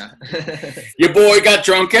 Your boy got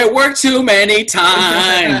drunk at work too many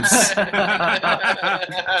times.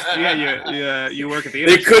 Yeah, you work at the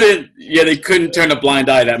They couldn't turn a blind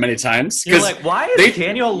eye that many times. You're like, why is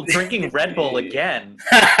Daniel drinking Red Bull again?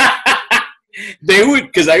 They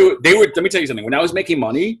would, let me tell you something. When I was making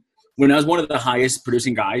money, when I was one of the highest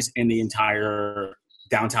producing guys in the entire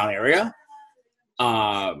downtown area,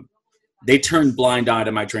 they turned blind eye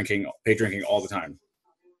to my drinking all the time.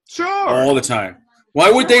 Sure. All the time.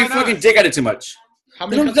 Why would they fucking dig at it too much? How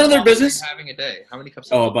many cups none of their of coffee business? are you having a day? How many cups?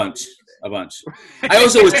 Oh, a bunch. I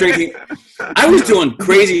also was drinking. I was doing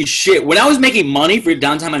crazy shit. When I was making money for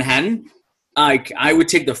downtown Manhattan, I would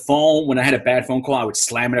take the phone. When I had a bad phone call, I would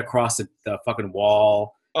slam it across the fucking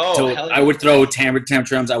wall. Oh, So hell yeah. I would throw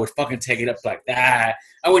tantrums. I would fucking take it up like that.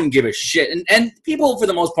 I wouldn't give a shit. And people, for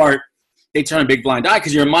the most part, they turn a big blind eye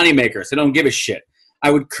because you're a moneymaker, so they don't give a shit. I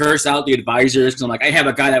would curse out the advisors because I'm like, I have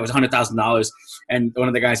a guy that was $100,000, and one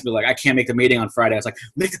of the guys would be like, I can't make the meeting on Friday. I was like,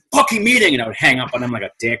 make the fucking meeting, and I would hang up on him like a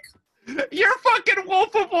dick. You're fucking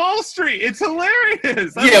Wolf of Wall Street. It's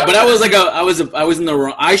hilarious. Yeah, but I was like I was in the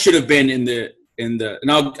wrong. I should have been in the and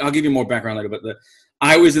I'll give you more background later. But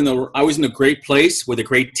I was in a great place with a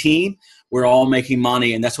great team. We're all making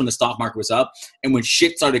money, and that's when the stock market was up. And when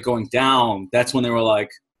shit started going down, that's when they were like,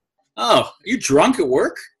 "Oh, are you drunk at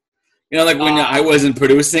work?" You know, like when I wasn't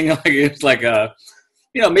producing, like it's like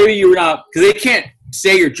maybe you were not, because they can't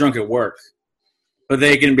say you're drunk at work, but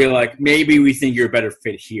they can be like, maybe we think you're a better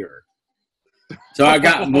fit here. So I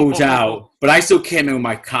got moved out, but I still came in with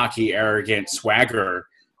my cocky, arrogant swagger,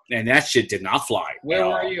 and that shit did not fly. Where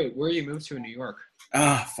were you? Where you moved to in New York?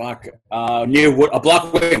 Fuck. Near a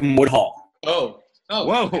block away from Woodhall. Oh.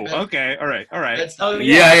 Whoa. Okay. All right. That's,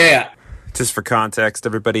 Yeah. Just for context,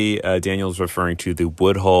 everybody, Daniel's referring to the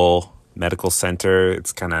Woodhull Medical Center.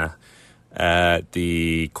 It's kind of at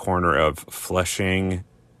the corner of Flushing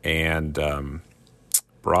and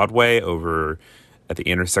Broadway, over at the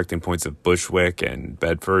intersecting points of Bushwick and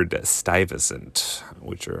Bedford-Stuyvesant,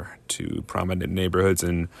 which are two prominent neighborhoods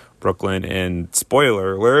in Brooklyn. And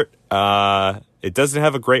spoiler alert, it doesn't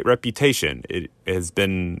have a great reputation. It has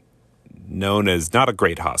been known as not a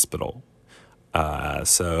great hospital.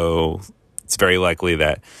 So it's very likely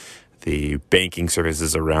that the banking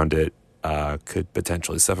services around it could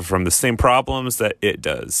potentially suffer from the same problems that it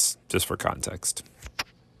does, just for context.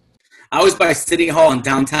 I was by City Hall in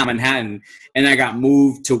downtown Manhattan, and I got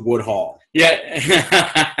moved to Woodhall. Yeah.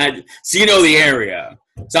 So you know the area.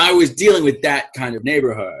 So I was dealing with that kind of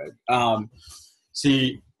neighborhood. And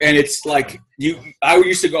it's like I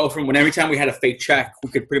used to go from when every time we had a fake check, we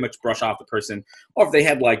could pretty much brush off the person. Or if they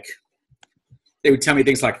had they would tell me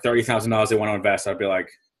things like $30,000 they want to invest, I'd be like,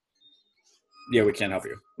 yeah, we can't help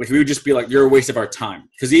you. Which we would just be like, you're a waste of our time.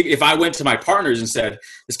 Because if I went to my partners and said,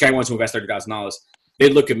 this guy wants to invest $30,000,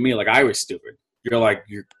 they'd look at me like I was stupid. You're like,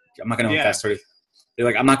 I'm not going to invest $30,000. They're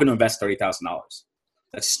like, I'm not going to invest $30,000.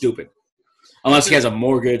 That's stupid. Unless he has a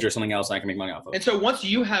mortgage or something else I can make money off of. And so once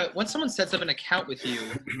someone sets up an account with you,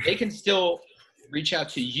 they can still reach out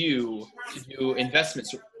to you to do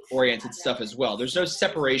investments-oriented stuff as well. There's no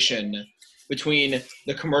separation between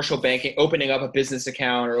the commercial banking, opening up a business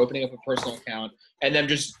account or opening up a personal account, and them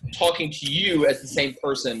just talking to you as the same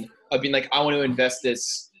person of being like, I want to invest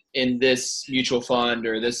this in this mutual fund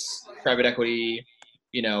or this private equity,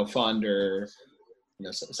 fund or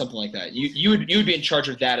something like that. You would be in charge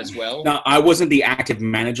of that as well. No, I wasn't the active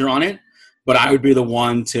manager on it, but I would be the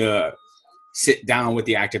one to sit down with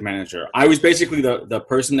the active manager. I was basically the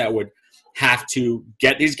person that would have to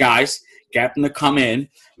get these guys, get them to come in,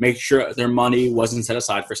 make sure their money wasn't set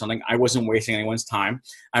aside for something. I wasn't wasting anyone's time.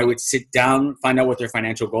 I would sit down, find out what their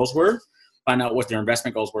financial goals were, find out what their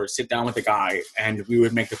investment goals were, sit down with the guy, and we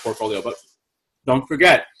would make the portfolio. But don't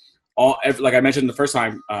forget, like I mentioned the first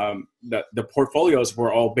time, the portfolios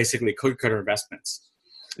were all basically cookie cutter investments.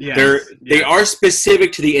 Yeah, they are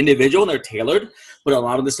specific to the individual and they're tailored, but a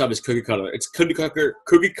lot of the stuff is cookie cutter. It's cookie cutter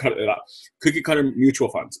mutual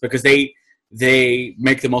funds because they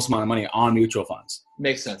make the most amount of money on mutual funds.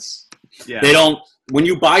 Makes sense. Yeah, they don't. When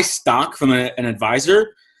you buy stock from an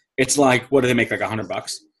advisor, it's like, what do they make, like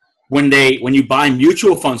 $100? when you buy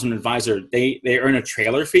mutual funds from an advisor, they earn a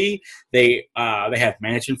trailer fee. They have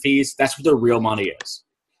management fees. That's what their real money is.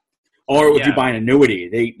 Or if you buy an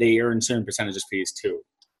annuity, they earn certain percentages fees too.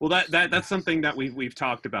 Well, that's something that we've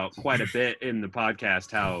talked about quite a bit in the podcast.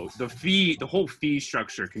 How the whole fee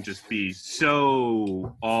structure can just be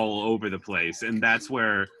so all over the place, and that's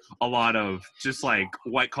where a lot of just like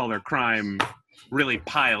white collar crime really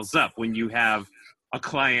piles up when you have a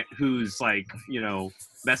client who's like,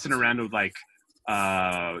 messing around with like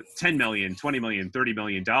 $10 million, $20 million, $30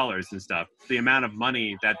 million and stuff. The amount of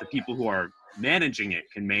money that the people who are managing it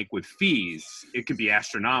can make with fees, it could be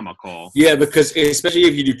astronomical. Yeah, because especially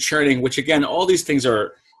if you do churning, which again, all these things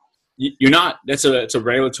are, it's a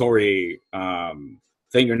regulatory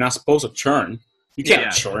thing. You're not supposed to churn. You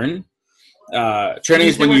can't churn. Churning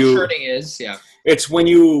is when churning is, it's when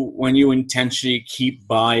you intentionally keep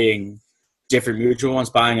buying different mutual funds,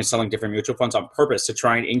 buying and selling different mutual funds on purpose to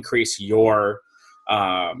try and increase your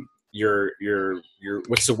what's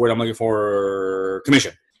the word I'm looking for?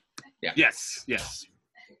 Commission. Yeah. Yes.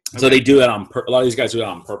 So they do that a lot of these guys do that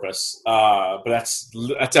on purpose. But that's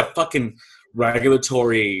a fucking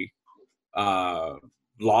regulatory law,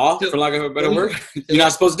 for lack of a better word. You're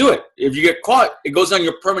not supposed to do it. If you get caught, it goes on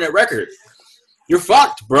your permanent record. You're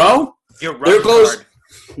fucked, bro. Your rush card.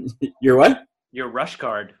 Your what? Your rush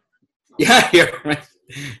card. Yeah, you're right.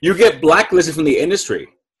 You get blacklisted from the industry.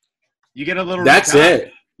 You get a little. That's red dot.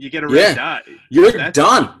 it. You get a red dot. You're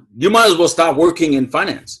done. You might as well stop working in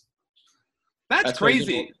finance. That's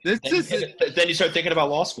crazy. Then you start thinking about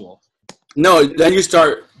law school. No, then you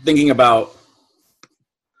start thinking about.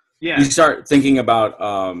 Yeah. You start thinking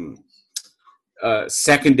about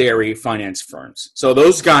secondary finance firms. So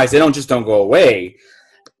those guys, they don't go away.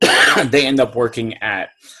 They end up working at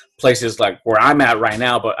places like where I'm at right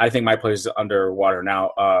now, but I think my place is underwater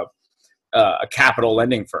now. A capital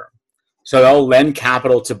lending firm. So they'll lend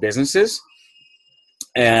capital to businesses,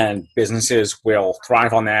 and businesses will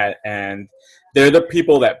thrive on that. And they're the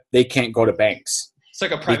people that they can't go to banks. It's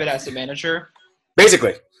like a private asset manager.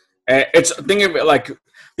 Basically, it's think of it like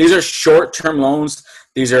these are short-term loans.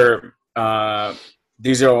 These are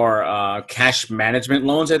cash management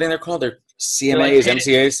loans. I think they're called. They're CMAs,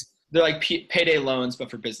 MCAs. They're like payday loans, but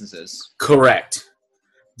for businesses. Correct.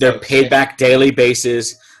 They're paid back daily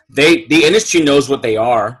basis. The industry knows what they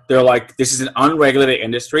are. They're like, this is an unregulated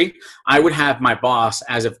industry. I would have my boss,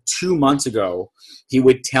 as of 2 months ago, he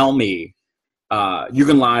would tell me, you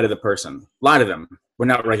can lie to the person. Lie to them. We're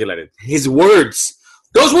not regulated. His words.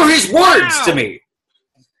 Those were his words to me.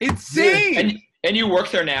 Insane. And you work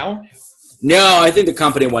there now? No, I think the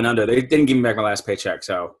company went under. They didn't give me back my last paycheck,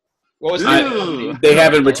 so. What was the they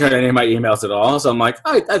haven't returned any of my emails at all, so I'm like,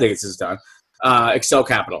 I think this is done. Excel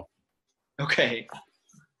Capital. Okay.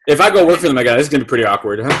 If I go work for them, I guess it's gonna be pretty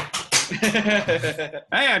awkward, huh? Hey,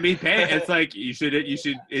 I mean, it's like you should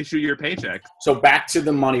issue your paycheck. So back to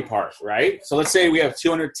the money part, right? So let's say we have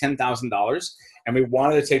 $210,000, and we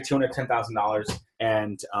wanted to take $210,000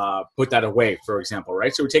 and put that away, for example,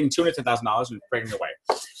 right? So we're taking $210,000 and putting it away.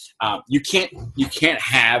 You can't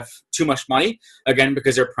have too much money, again,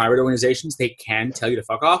 because they're private organizations. They can tell you to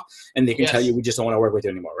fuck off, and they can tell you we just don't want to work with you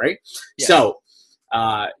anymore, right? Yes. So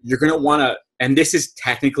you're going to want to, and this is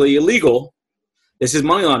technically illegal. This is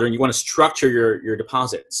money laundering. You want to structure your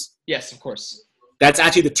deposits. Yes, of course. That's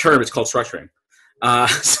actually the term. It's called structuring.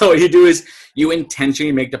 So what you do is you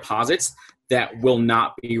intentionally make deposits that will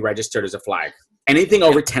not be registered as a flag. Anything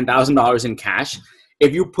over $10,000 in cash.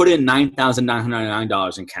 If you put in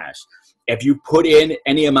 $9,999 in cash, if you put in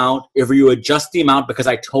any amount, if you adjust the amount because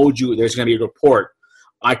I told you there's going to be a report,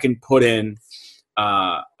 I can put in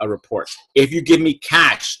a report. If you give me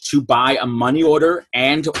cash to buy a money order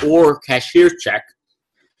and or cashier's check,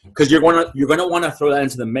 because you're going to want to throw that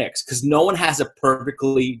into the mix, because no one has a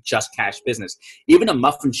perfectly just cash business. Even a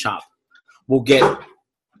muffin shop will get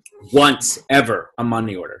once ever a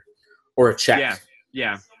money order or a check.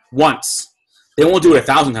 Yeah. Once. They won't do it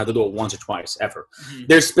 1,000 times. They'll do it once or twice ever. Mm-hmm.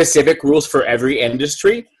 There's specific rules for every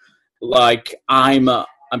industry. Like I'm a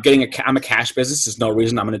cash business. There's no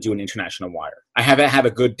reason I'm going to do an international wire. I have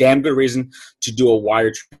a damn good reason to do a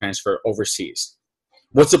wire transfer overseas.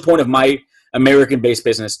 What's the point of my American-based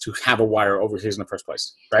business to have a wire overseas in the first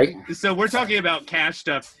place, right? So we're talking about cash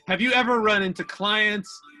stuff. Have you ever run into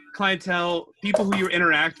clientele, people who you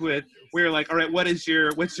interact with, where you're like, all right, what's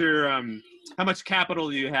your how much capital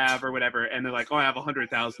do you have or whatever? And they're like, oh, I have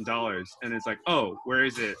 $100,000. And it's like, oh, where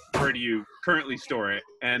is it? Where do you currently store it?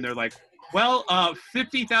 And they're like, Well,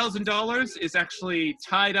 $50,000 is actually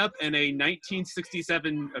tied up in a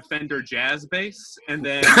 1967 Fender jazz bass, and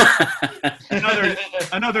then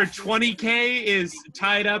another 20K is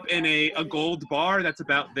tied up in a gold bar that's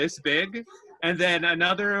about this big, and then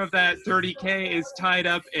another of that 30K is tied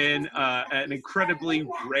up in an incredibly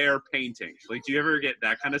rare painting. Like, do you ever get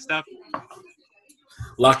that kind of stuff?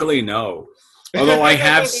 Luckily, no. Although I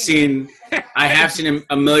have seen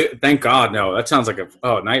a million. Thank God, no. That sounds like a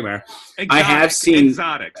nightmare. Exotic, I have seen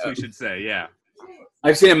exotics, we should say, yeah.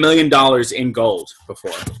 I've seen $1 million in gold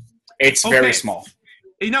before. It's very small.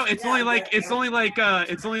 You know, it's only like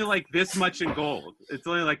this much in gold. It's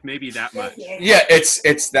only like maybe that much. Yeah,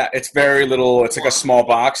 it's very little. It's like a small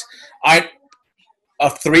box. A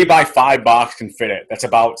 3x5 box can fit it. That's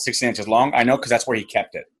about 16 inches long. I know because that's where he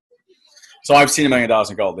kept it. So I've seen $1 million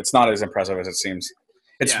in gold. It's not as impressive as it seems.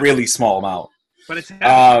 It's really small amount. But it's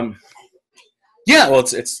yeah. Well,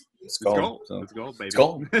 it's gold. So. It's gold, baby. It's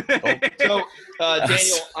gold. So,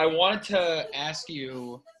 Daniel, I wanted to ask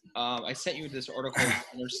you. I sent you this article in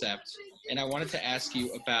Intercept, and I wanted to ask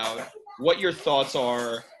you about what your thoughts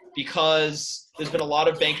are, because there's been a lot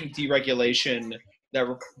of banking deregulation.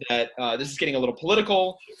 That this is getting a little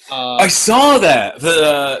political. I saw that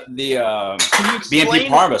the BNP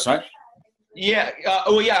Paribas, right? Yeah.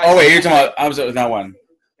 Yeah. Oh wait, you're talking about? I was that one.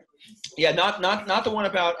 Yeah, not the one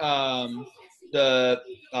about the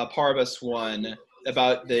Paribas one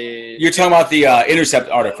about the. You're talking about the Intercept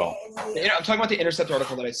article. I'm talking about the Intercept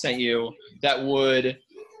article that I sent you that would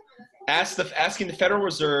asking the Federal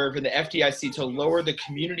Reserve and the FDIC to lower the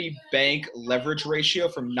community bank leverage ratio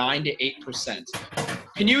from 9% to 8%.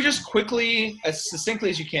 Can you just quickly, as succinctly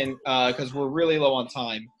as you can, because we're really low on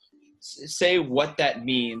time, say what that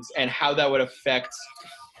means and how that would affect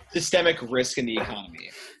systemic risk in the economy?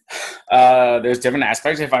 There's different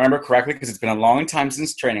aspects, if I remember correctly, because it's been a long time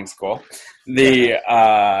since training school. It's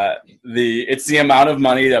the amount of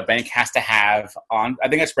money that a bank has to have on. I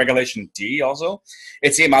think that's Regulation D. Also,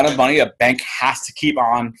 it's the amount of money a bank has to keep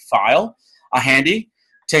on file, handy,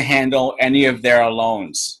 to handle any of their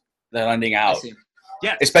loans they're lending out.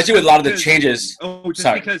 Yeah, especially with a lot of the changes.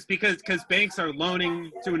 Because banks are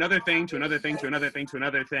loaning to another thing, to another thing, to another thing, to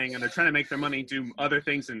another thing, and they're trying to make their money do other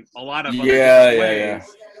things in a lot of other ways. Yeah.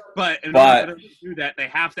 But in order to do that, they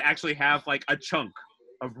have to actually have like a chunk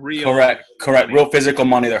of real. Correct. Money. Real physical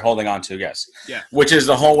money they're holding on to. Yes. Yeah. Which is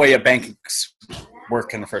the whole way of banks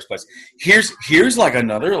work in the first place. Here's like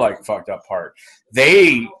another like fucked up part.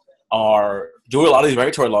 They are doing a lot of these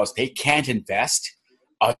regulatory laws. They can't invest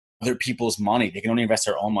other people's money. They can only invest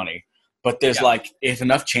their own money. But there's like, if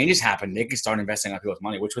enough changes happen, they can start investing other people's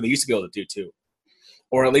money, which they used to be able to do too,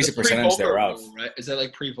 or at least a percentage thereof. Rule, right? Is that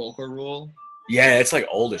like pre-Volcker rule? Yeah, it's like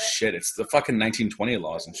old as shit. It's the fucking 1920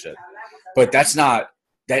 laws and shit. But that's not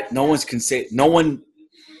that. No one,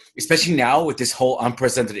 especially now with this whole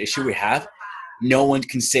unprecedented issue we have, no one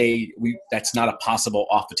can say that's not a possible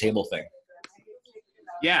off the table thing.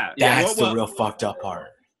 Yeah, that's the real fucked up part.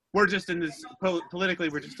 We're just in this politically.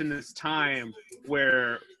 We're just in this time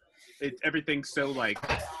where everything's so like,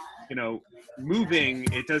 moving.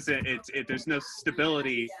 It doesn't. There's no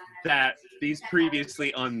stability that these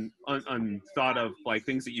previously unthought of like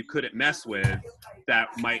things that you couldn't mess with that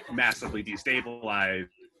might massively destabilize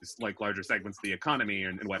like larger segments of the economy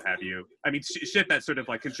and what have you. I mean, shit that sort of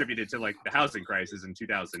like contributed to like the housing crisis in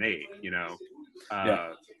 2008. They're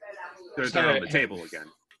on the table again.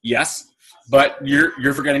 Yes, but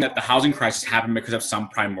you're forgetting that the housing crisis happened because of some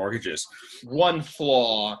prime mortgages. One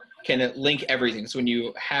flaw can link everything. So when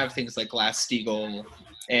you have things like Glass-Steagall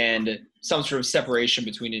and some sort of separation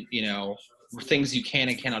between things you can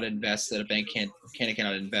and cannot invest that a bank can and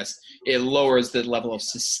cannot invest, it lowers the level of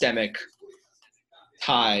systemic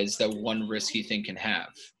ties that one risky thing can have.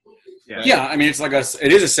 Yeah. Yeah, I mean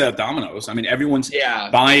it is a set of dominoes. I mean everyone's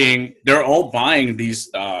buying. They're all buying these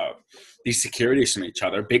securities from each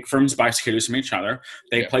other. Big firms buy securities from each other.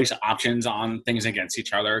 They place options on things against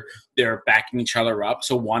each other. They're backing each other up.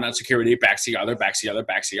 So one security backs the other, backs the other,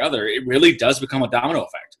 backs the other. It really does become a domino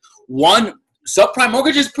effect. One, subprime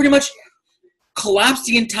mortgages pretty much collapse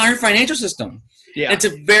the entire financial system. Yeah. And it's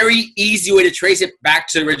a very easy way to trace it back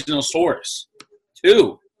to the original source.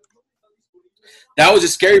 Two, that was a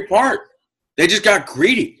scary part. They just got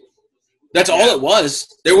greedy. That's all it was.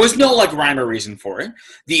 There was no rhyme or reason for it.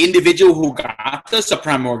 The individual who got the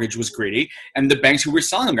subprime mortgage was greedy, and the banks who were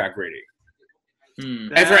selling them got greedy.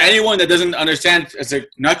 And for anyone that doesn't understand, as a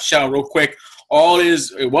nutshell, real quick, all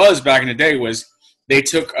it was back in the day was they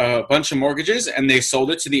took a bunch of mortgages and they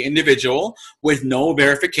sold it to the individual with no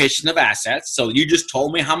verification of assets. So you just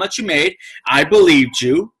told me how much you made. I believed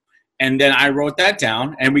you, And then I wrote that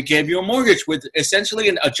down, and we gave you a mortgage with essentially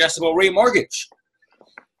an adjustable rate mortgage.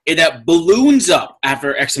 That balloons up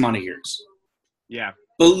after X amount of years. Yeah.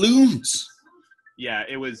 Balloons. Yeah,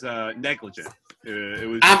 it was negligent. It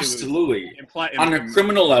was absolutely on a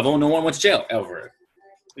criminal level. No one went to jail over it.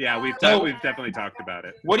 Yeah, we've definitely talked about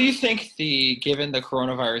it. What do you think, given the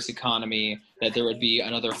coronavirus economy, that there would be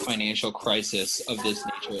another financial crisis of this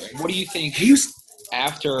nature? What do you think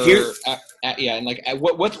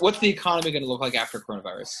what's the economy going to look like after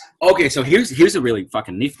coronavirus? Okay, so here's a really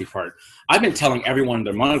fucking nifty part. I've been telling everyone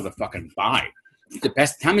their money to fucking buy. The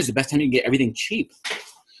best time is the best time you can get everything cheap.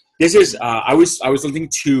 This is I was listening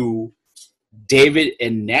to David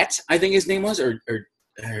Annette, I think his name was, or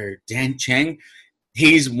Dan Cheng.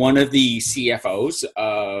 He's one of the CFOs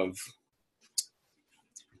of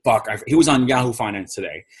he was on Yahoo Finance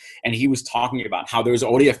today, and he was talking about how there was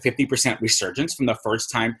already a 50% resurgence from the first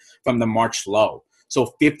time from the March low.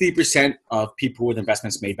 So 50% of people with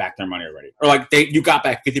investments made back their money already, or like you got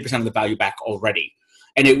back 50% of the value back already,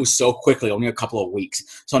 and it was so quickly, only a couple of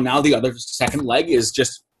weeks. So now the other second leg is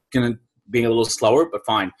just gonna be a little slower, but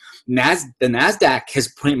fine. The NASDAQ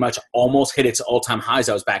has pretty much almost hit its all-time highs.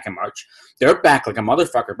 That was back in March. They're back like a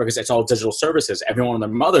motherfucker because it's all digital services. Everyone and their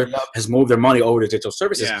mother has moved their money over to digital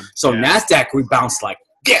services. NASDAQ, we bounced like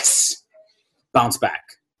this. Bounce back.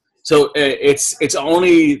 So it's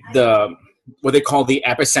only what they call the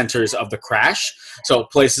epicenters of the crash. So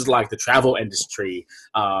places like the travel industry,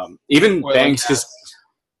 even banks.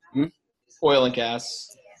 Oil and gas.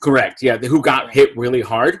 Correct. Yeah, who got hit really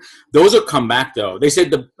hard. Those will come back, though. They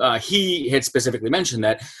said he had specifically mentioned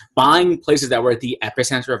that buying places that were at the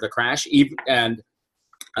epicenter of the crash, and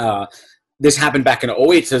this happened back in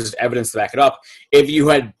 2008, so there's evidence to back it up. If you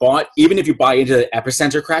had bought, even if you buy into the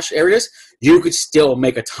epicenter crash areas, you could still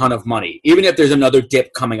make a ton of money, even if there's another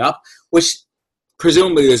dip coming up, which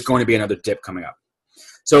presumably there's going to be another dip coming up.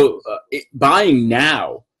 So buying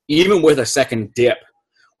now, even with a second dip,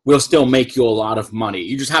 will still make you a lot of money.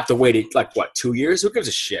 You just have to wait, 2 years? Who gives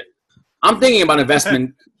a shit? I'm thinking about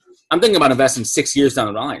investment. I'm thinking about investing 6 years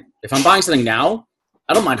down the line. If I'm buying something now,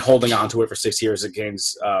 I don't mind holding on to it for 6 years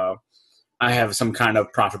against I have some kind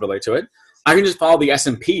of profitability to it. I can just follow the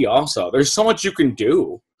S&P also. There's so much you can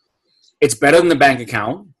do. It's better than the bank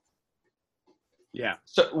account. Yeah.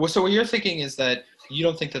 So what you're thinking is that you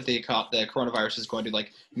don't think that the coronavirus is going to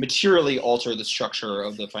materially alter the structure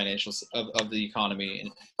of the financials of the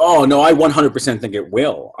economy? Oh, no, I 100% think it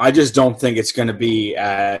will. I just don't think it's going to be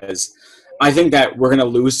as – I think that we're going to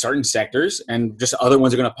lose certain sectors and just other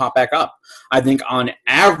ones are going to pop back up. I think on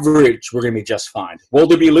average we're going to be just fine. Will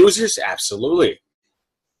there be losers? Absolutely.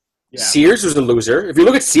 Yeah. Sears was a loser. If you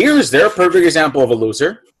look at Sears, they're a perfect example of a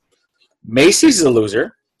loser. Macy's is a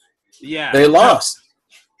loser. Yeah. They lost.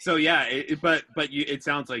 So yeah, it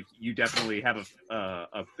sounds like you definitely have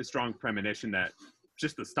a strong premonition that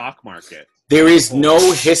just the stock market. There is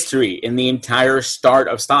no history in the entire start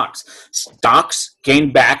of stocks. Stocks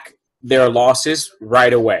gain back their losses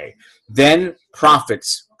right away. Then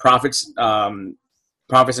profits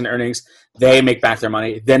and earnings, they make back their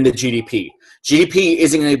money. Then the GDP. GDP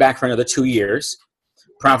isn't going to be back for another 2 years.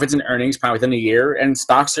 Profits and earnings probably within a year, and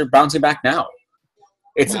stocks are bouncing back now.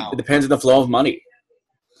 It depends on the flow of money.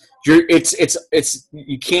 You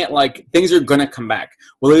can't things are gonna come back.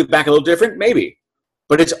 Will it be back a little different? Maybe,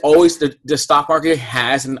 but it's always the stock market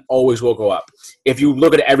has and always will go up. If you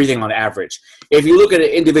look at everything on average, if you look at an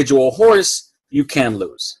individual horse, you can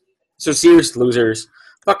lose. So serious losers.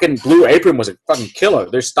 Fucking Blue Apron was a fucking killer.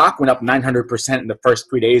 Their stock went up 900% in the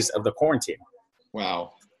first 3 days of the quarantine.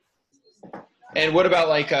 Wow. And what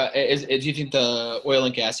about do you think the oil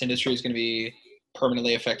and gas industry is going to be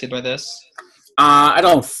permanently affected by this? I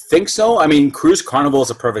don't think so. I mean, Cruise Carnival is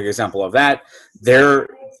a perfect example of that.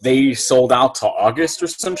 They sold out till August or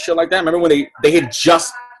some shit like that. Remember when they had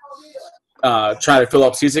just tried to fill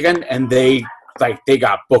up seats again, and they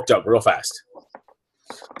got booked up real fast.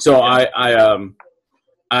 So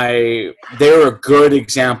they're a good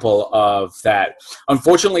example of that.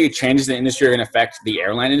 Unfortunately, changes in the industry are going to affect the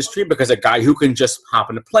airline industry because a guy who can just hop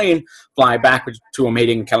in a plane, fly back to a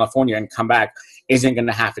meeting in California, and come back isn't going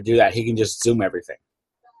to have to do that. He can just Zoom everything.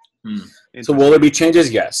 So will there be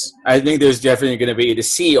changes? Yes. I think there's definitely going to be. The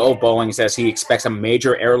CEO of Boeing says he expects a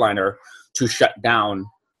major airliner to shut down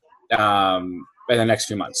in the next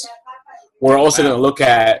few months. We're also going to look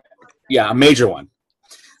at, a major one.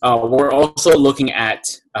 We're also looking at.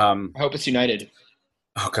 I hope it's United.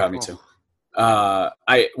 Oh God, me too.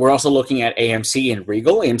 We're also looking at AMC and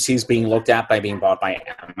Regal. AMC is being looked at by being bought by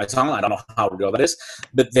Amazon. I don't know how real that is,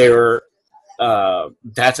 but they're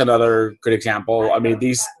that's another good example. I mean,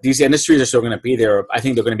 these industries are still going to be there. I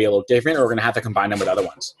think they're going to be a little different, or we're going to have to combine them with other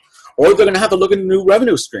ones, or they're going to have to look into new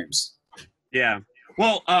revenue streams. Yeah.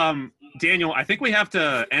 Well, Daniel, I think we have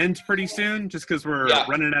to end pretty soon just because we're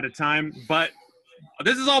running out of time. But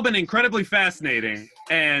this has all been incredibly fascinating,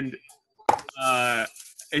 and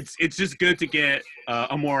it's just good to get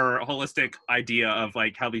a more holistic idea of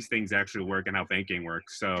like how these things actually work and how banking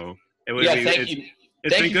works. So thank you.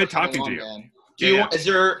 It's Thank been you good for coming talking on, to you. man. Yeah. Is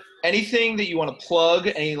there anything that you want to plug?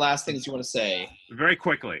 Any last things you want to say? Very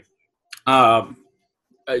quickly.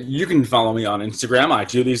 You can follow me on Instagram. I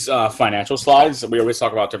do these financial slides. We always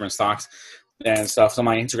talk about different stocks and stuff. So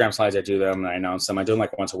my Instagram slides, I do them and I announce them. I do them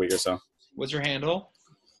like once a week or so. What's your handle?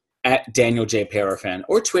 At Daniel J. Perafan.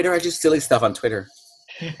 Or Twitter. I do silly stuff on Twitter.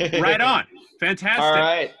 Right on. Fantastic. All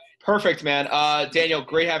right. Perfect, man. Daniel,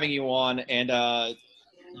 great having you on. And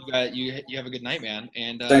you have a good night, man.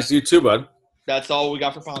 And thanks to you too, bud. That's all we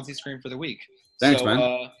got for Ponzi Screen for the week. Thanks,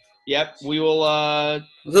 man. Yep, we will. It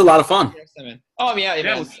was a lot of fun. Oh yeah,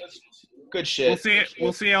 man. Good shit.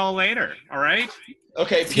 We'll see y'all later. All right.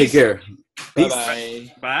 Okay. Peace. Take care. Peace.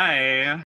 Bye-bye. Bye.